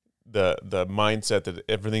like the mindset that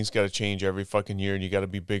everything's got to change every fucking year, and you got to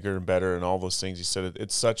be bigger and better, and all those things. He said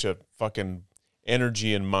it's such a fucking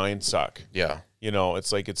energy and mind suck. Yeah.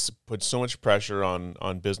 It's like it's put so much pressure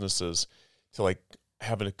on businesses to like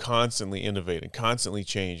having to constantly innovate and constantly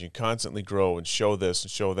change and constantly grow and show this and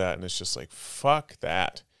show that, and it's just like fuck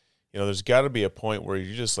that. There's got to be a point where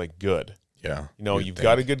you're just like good. Yeah. You've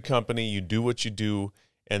got a good company, you do what you do,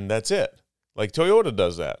 and that's it. Like Toyota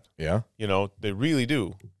does that. Yeah. You know, they really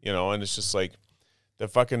do. You know, and it's just like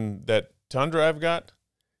that Tundra I've got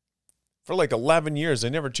for like 11 years. They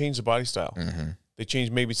never changed the body style. Mm-hmm. They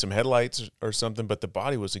changed maybe some headlights or something, but the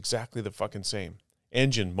body was exactly the fucking same.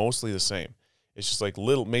 Engine mostly the same. It's just like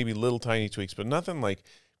maybe little tiny tweaks, but nothing like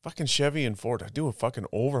fucking Chevy and Ford. I do a fucking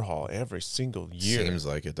overhaul every single year. Seems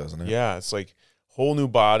like it, doesn't it? Yeah, it's like whole new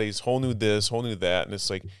bodies, whole new this, whole new that, and it's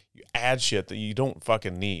like you add shit that you don't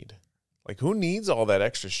fucking need. Like, who needs all that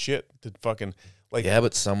extra shit to fucking like? Yeah,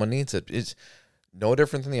 but someone needs it. It's no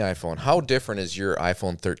different than the iPhone. How different is your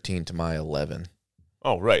iPhone 13 to my 11?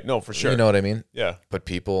 Oh, right, no, for sure. You know what I mean? Yeah, But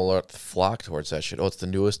people are flock towards that shit. Oh, it's the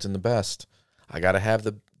newest and the best. I gotta have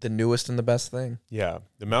the newest and the best thing. yeah.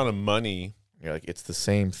 The amount of money. You're like, it's the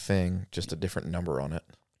same thing, just a different number on it.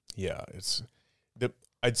 Yeah,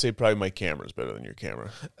 I'd say probably my camera's better than your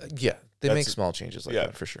camera. Yeah, they That's- make small changes like yeah.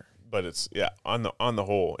 that for sure. But it's on the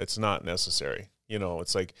whole, it's not necessary. You know,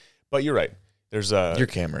 it's like, but you're right. There's a Your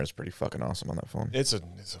camera is pretty fucking awesome on that phone. it's a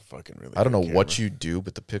fucking really. I don't know good what camera. you do,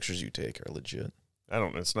 but the pictures you take are legit.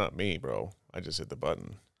 It's not me, bro. I just hit the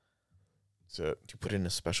button. That's it. Do you put it in a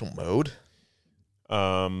special mode?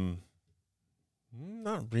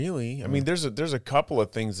 Not really. I mean, there's a couple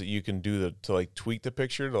of things that you can do to like tweak the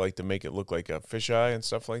picture to make it look like a fisheye and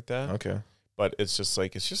stuff like that. Okay. But it's just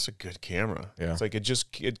a good camera. Yeah. It's like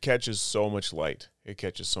it catches so much light. It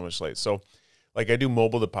catches so much light. So, like, I do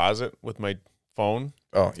mobile deposit with my phone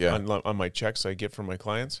Oh, yeah. on my checks I get from my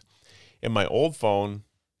clients. In my old phone,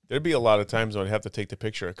 there'd be a lot of times when I'd have to take the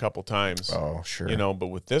picture a couple times. Oh, sure. You know, but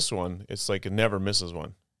with this one, it's like it never misses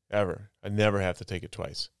one, ever. I never have to take it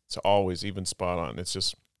twice. It's always even spot on. It's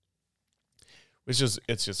just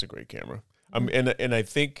a great camera. And I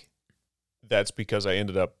think that's because I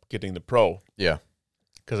ended up getting the Pro. Yeah.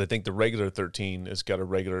 Because I think the regular 13 has got a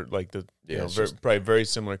regular it's probably very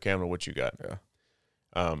similar camera what you got.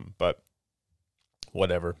 Yeah. But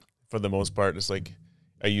whatever. For the most part, it's like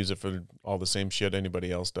I use it for all the same shit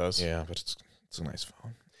anybody else does. Yeah, but it's a nice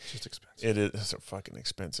phone. It's just expensive. It is. It's fucking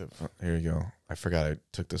expensive. Oh, here you go. I forgot I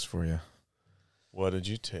took this for you. What did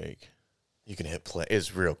you take? You can hit play.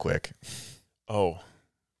 It's real quick. Oh,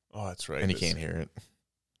 that's right. And you can't hear it.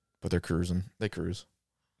 But they're cruising. They cruise.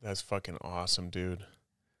 That's fucking awesome, dude.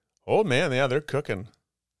 Oh man, yeah, they're cooking.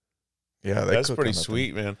 Yeah, That's cook pretty on that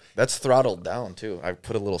sweet, thing. man. That's throttled down too. I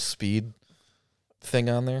put a little speed thing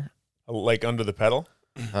on there. Like under the pedal.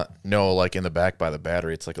 No, like in the back by the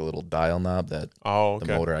battery. It's like a little dial knob that Oh, okay.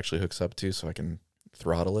 the motor actually hooks up to, so I can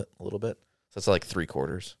throttle it a little bit. So it's like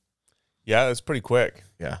 3/4. Yeah, that's pretty quick.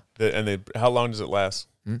 Yeah. How long does it last?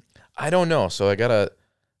 I don't know. So I got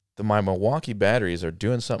my Milwaukee batteries are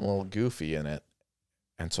doing something a little goofy in it.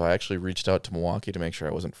 And so I actually reached out to Milwaukee to make sure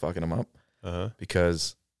I wasn't fucking them up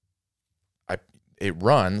because it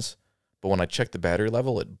runs, but when I check the battery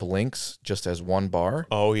level, it blinks just as one bar.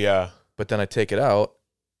 Oh yeah. But then I take it out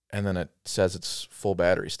and then it says it's full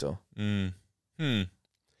battery still. And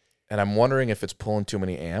I'm wondering if it's pulling too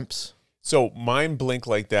many amps. so mine blink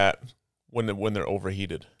like that when they're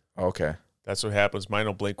overheated. Okay. That's what happens. Mine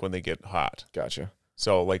will blink when they get hot. Gotcha.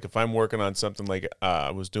 So, like, if I'm working on something like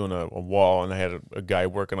I was doing a wall and I had a guy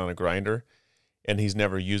working on a grinder and he's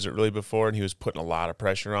never used it really before and he was putting a lot of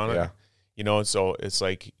pressure on it. Yeah. You know, so it's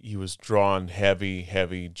like he was drawing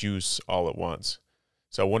heavy juice all at once.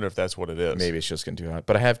 So I wonder if that's what it is. Maybe it's just getting too hot.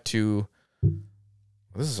 But I have two.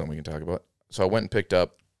 This is something we can talk about. So I went and picked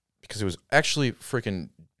up, because it was actually freaking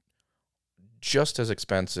just as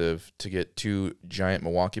expensive to get 2 giant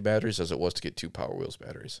Milwaukee batteries as it was to get 2 Power Wheels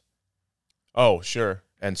batteries. Oh, sure.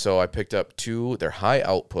 And so I picked up 2. They're high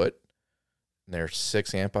output. And they're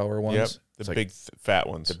 6 amp hour ones. Yep. The It's like big fat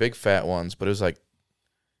ones. the big fat ones, but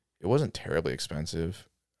it wasn't terribly expensive.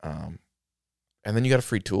 And then you got a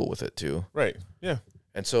free tool with it too. Right. Yeah.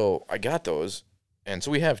 And so I got those. And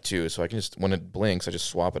so we have 2. So I can just, when it blinks, I just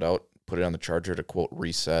swap it out, put it on the charger to quote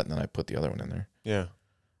reset, and then I put the other one in there. Yeah.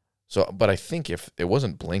 So, but I think if it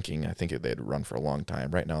wasn't blinking, I think they'd run for a long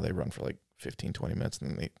time. Right now they run for like 15, 20 minutes and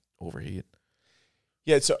then they overheat.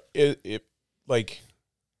 Yeah. So it like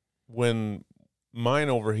when mine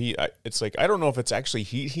overheat, it's like I don't know if it's actually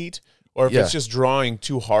heat or if it's just drawing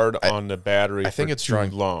too hard on the battery. I think it's too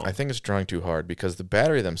drawing long. I think it's drawing too hard because the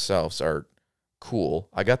battery themselves are cool.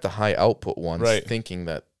 I got the high output ones thinking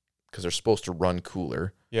that because they're supposed to run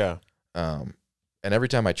cooler. Yeah. And every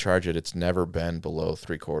time I charge it, it's never been below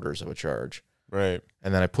 3/4 of a charge. Right.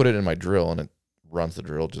 And then I put it in my drill and it runs the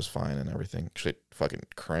drill just fine and everything. Actually, it fucking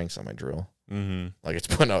cranks on my drill. Mm-hmm. Like it's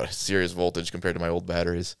putting out a serious voltage compared to my old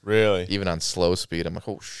batteries. Really? Even on slow speed, I'm like,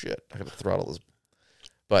 oh shit, I gotta throttle this.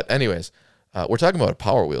 But anyways, we're talking about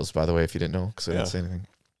Power Wheels, by the way, if you didn't know, because I didn't say anything.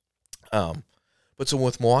 But so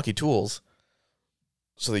with Milwaukee Tools,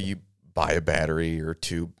 so that you buy a battery or a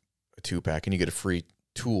 2-pack, and you get a free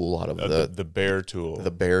tool out of the Bear tool.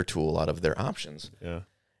 the Bear tool out of their options. Yeah.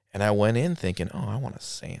 And I went in thinking, oh, I want a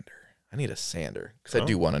sander. I need a sander because I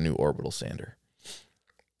do want a new orbital sander.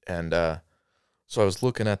 And so I was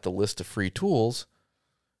looking at the list of free tools,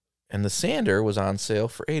 and the sander was on sale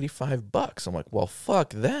for $85. I'm like, well, fuck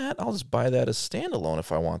that. I'll just buy that as standalone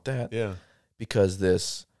if I want that. Yeah. Because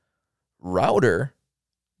this router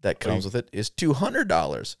that comes with it is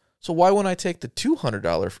 $200. So why wouldn't I take the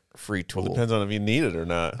 $200 free tool? Well, it depends on if you need it or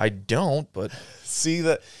not. I don't, but See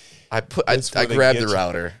that? I That's where they grabbed get the you.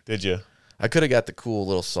 router. Did you? I could have got the cool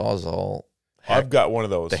little Sawzall. I've got one of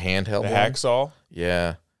those. The handheld The one. hacksaw.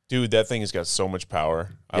 Yeah. Dude, that thing has got so much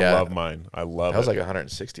power. I Yeah. love mine. I love That was it. like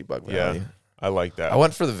 $160 value. Yeah. I like that. I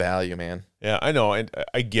went for the value, man. Yeah, I know.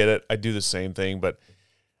 I get it. I do the same thing, but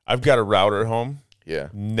I've got a router at home. Yeah.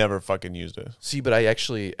 Never fucking used it. See, but I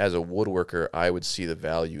actually, as a woodworker, I would see the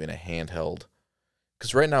value in a handheld.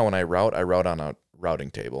 Because right now when I route on a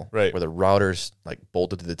routing table. Right. Where the router's like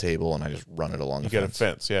bolted to the table and I just run it along You the got a fence.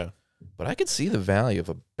 fence, yeah. But I could see the value of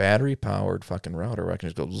a battery-powered fucking router where I can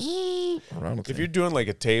just go zzz around with If it. you're doing like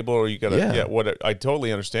a table or you got Yeah. I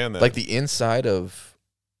totally understand that. Like the inside of,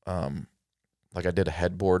 like I did a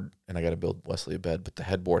headboard and I got to build Wesley a bed, but the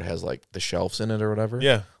headboard has like the shelves in it or whatever.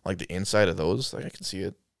 yeah. Like the inside of those, like I can see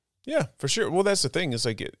it. Yeah, for sure. Well, that's the thing. It's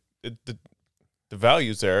like the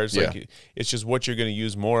value's there. It's like it's just what you're going to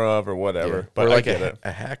use more of or whatever. Yeah. But or like I get it.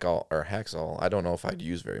 a hacksaw. I don't know if I'd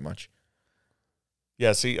use very much.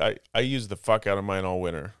 Yeah, see, I use the fuck out of mine all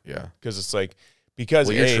winter Yeah. because it's like because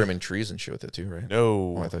Well, you're trimming trees and shit with it too, right?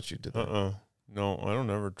 No, Oh, I thought you did that. No, I don't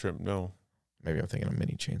ever trim. No, Maybe I'm thinking of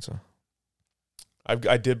mini chainsaw.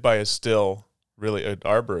 I did buy a still really an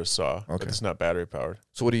arborist saw, but Okay. it's not battery powered.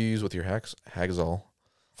 So what do you use with your hacksaw?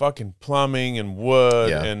 Fucking plumbing and wood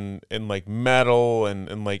Yeah. and like metal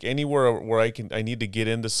and like anywhere where I need to get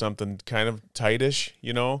into something kind of tightish,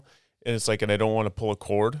 you know? And it's like, and I don't want to pull a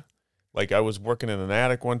cord. Like I was working in an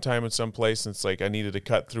attic one time at some place and it's like I needed to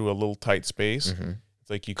cut through a little tight space. Mm-hmm. It's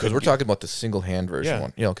like you Because could we're talking about the single hand version Yeah.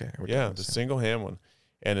 one. Yeah, okay. We're yeah, talking about the same. single hand one.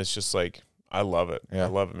 And it's just like I love it. Yeah. I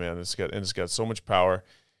love it, man. It's got so much power.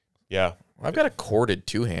 Yeah. I've got a corded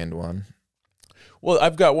 2-hand one. Well,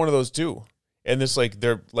 I've got one of those too. And it's like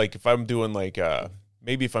they're like if I'm doing like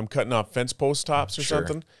maybe if I'm cutting off fence post tops or Sure.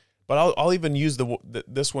 something, but I'll even use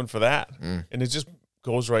this one for that, Mm. and it just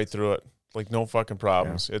goes right through it like no fucking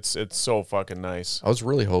problems. It's so fucking nice. I was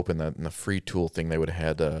really hoping that in the free tool thing they would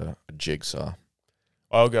have had a jigsaw.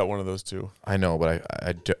 I've got one of those too. I know, but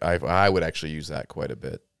I would actually use that quite a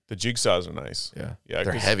bit. The jigsaws are nice. Yeah. Yeah,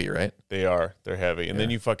 They're 'cause heavy, right? They are. They're heavy, and then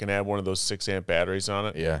Yeah. you fucking add one of those 6-amp batteries on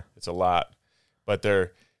it. Yeah. It's a lot, but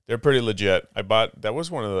they're pretty legit. I bought that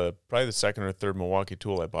was one of probably the second or third Milwaukee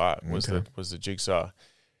tool I bought was Okay. the jigsaw.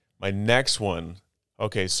 My next one,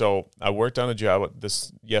 okay, so I worked on a job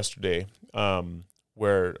this yesterday,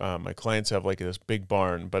 where my clients have like this big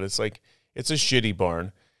barn, but it's like it's a shitty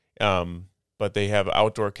barn, but they have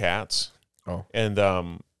outdoor cats. Oh.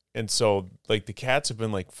 And so like the cats have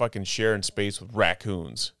been like fucking sharing space with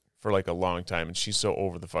raccoons for like a long time, and she's so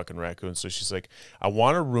over the fucking raccoons. So she's like, I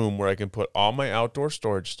want a room where I can put all my outdoor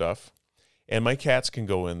storage stuff and my cats can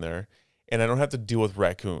go in there and I don't have to deal with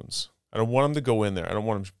raccoons. I don't want them to go in there. I don't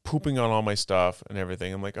want them pooping on all my stuff and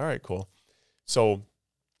everything. I'm like, all right, cool. So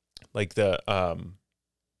like the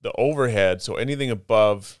overhead, so anything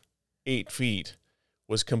above 8 feet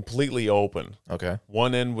was completely open. Okay.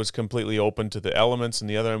 One end was completely open to the elements and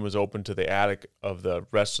the other end was open to the attic of the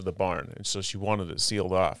rest of the barn. And so she wanted it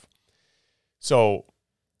sealed off. So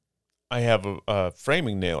I have a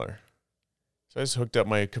framing nailer. So I just hooked up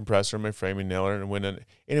my compressor and my framing nailer and went in,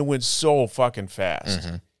 and it went so fucking fast.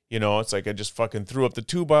 Mm-hmm. You know, it's like I just fucking threw up the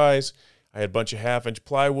 2x. I had a bunch of 1/2-inch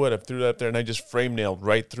plywood. I threw that up there and I just frame nailed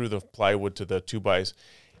right through the plywood to the 2x.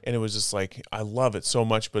 And it was just like, I love it so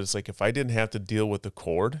much, but it's like if I didn't have to deal with the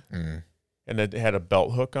cord and it had a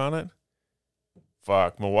belt hook on it,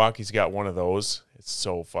 fuck, Milwaukee's got one of those. It's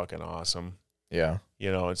so fucking awesome. Yeah.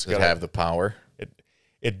 You know, it's Does it got have the power?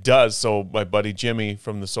 It does. So my buddy Jimmy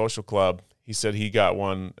from the social club, he said he got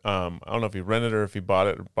one. I don't know if he rented it or if he bought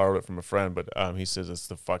it or borrowed it from a friend, but he says it's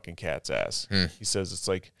the fucking cat's ass. He says it's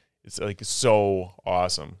like so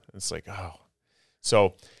awesome. It's like, oh.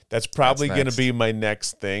 So that's probably going to be my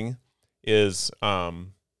next thing is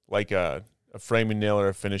like a framing nailer,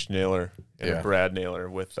 a finish nailer, and a brad nailer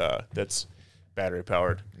with that's battery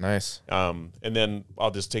powered. Nice. And then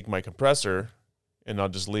I'll just take my compressor and I'll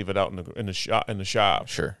just leave it out in the shop.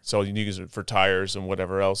 Sure. So you can use it for tires and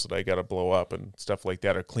whatever else that I got to blow up and stuff like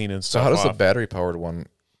that, or cleaning So stuff how does the off. battery powered one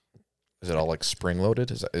Is it all like spring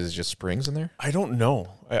loaded? Is it just springs in there? I don't know.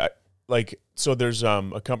 So there's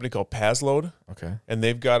a company called Pazload, Okay. and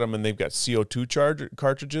they've got them, and they've got CO2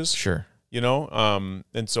 cartridges. Sure. And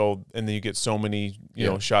then you get so many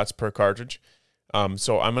shots per cartridge.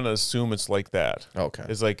 So I'm gonna assume it's like that. Okay.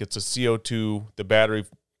 It's like it's a CO2. The battery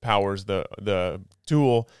powers the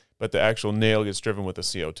tool, but the actual nail gets driven with the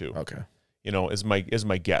CO2. Okay. Is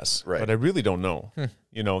my guess. Right. But I really don't know.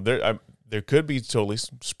 There could be totally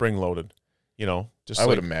spring loaded. I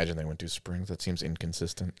would imagine they wouldn't do springs. That seems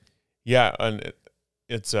inconsistent. Yeah, and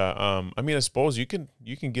it's I suppose you can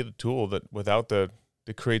get a tool that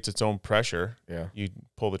creates its own pressure. Yeah. You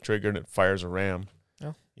pull the trigger and it fires a ram.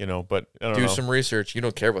 Yeah. But I don't do know. some research. You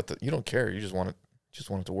don't care about you don't care. You just want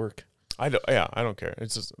it to work. I don't care.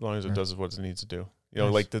 It's just as long as it does what it needs to do.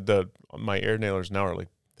 Nice. Like my air nailers now are like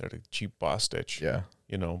they're the cheap Boss Stitch. Yeah.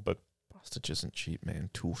 But Boss Stitch isn't cheap, man.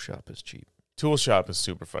 Tool Shop is cheap. Tool Shop is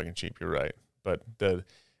super fucking cheap. You're right. But the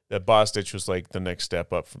Boss Stitch was like the next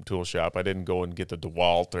step up from Tool Shop. I didn't go and get the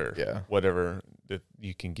DeWalt or whatever that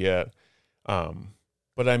you can get.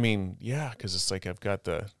 But I mean, because it's like I've got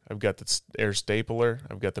the air stapler,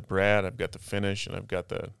 I've got the brad, I've got the finish, and I've got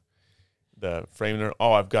the frame nailer.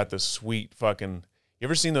 Oh, I've got the sweet fucking. You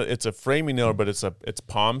ever seen it's a framing nailer, but it's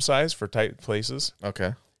palm size for tight places.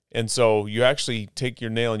 Okay. And so you actually take your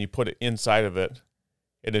nail and you put it inside of it,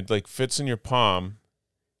 and it like fits in your palm,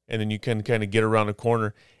 and then you can kind of get around a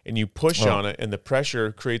corner and you push on it, and the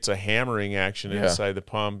pressure creates a hammering action inside the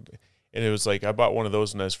palm. And it was like I bought one of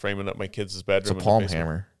those when I was framing up my kids' bedroom. It's a palm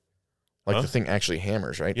hammer. Like the thing actually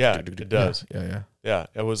hammers, right? Yeah, it does. Yeah.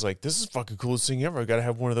 I was like, this is the fucking coolest thing ever. I got to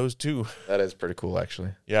have one of those too. That is pretty cool, actually.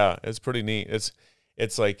 Yeah, it's pretty neat.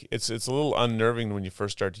 It's like it's a little unnerving when you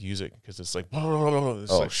first start to use it because it's like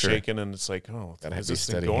shaking and it's like, oh, is this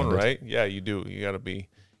thing going right? Yeah, you do. You gotta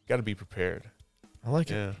be prepared. I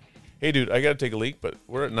like it. Yeah. Hey, dude, I gotta take a leak, but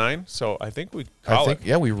we're at 9, so I think we call it.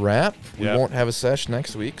 Yeah, we wrap. We Yeah. won't have a sesh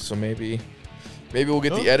next week, so maybe we'll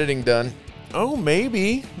get the editing done. Oh,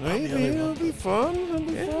 maybe it'll be fun. It'll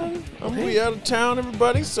be fun. I'm gonna be out of town,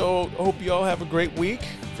 everybody. So I hope you all have a great week.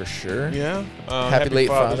 For sure. Yeah. Happy late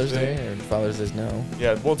Father's Day. Or Father's Day's now.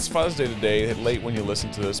 Yeah. Well, it's Father's Day today. Late when you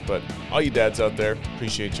listen to this, but all you dads out there,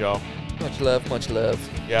 appreciate y'all. Much love. Much love.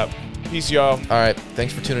 Yeah. Peace, y'all. All right.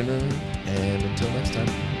 Thanks for tuning in, and until next time.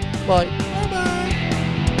 Bye.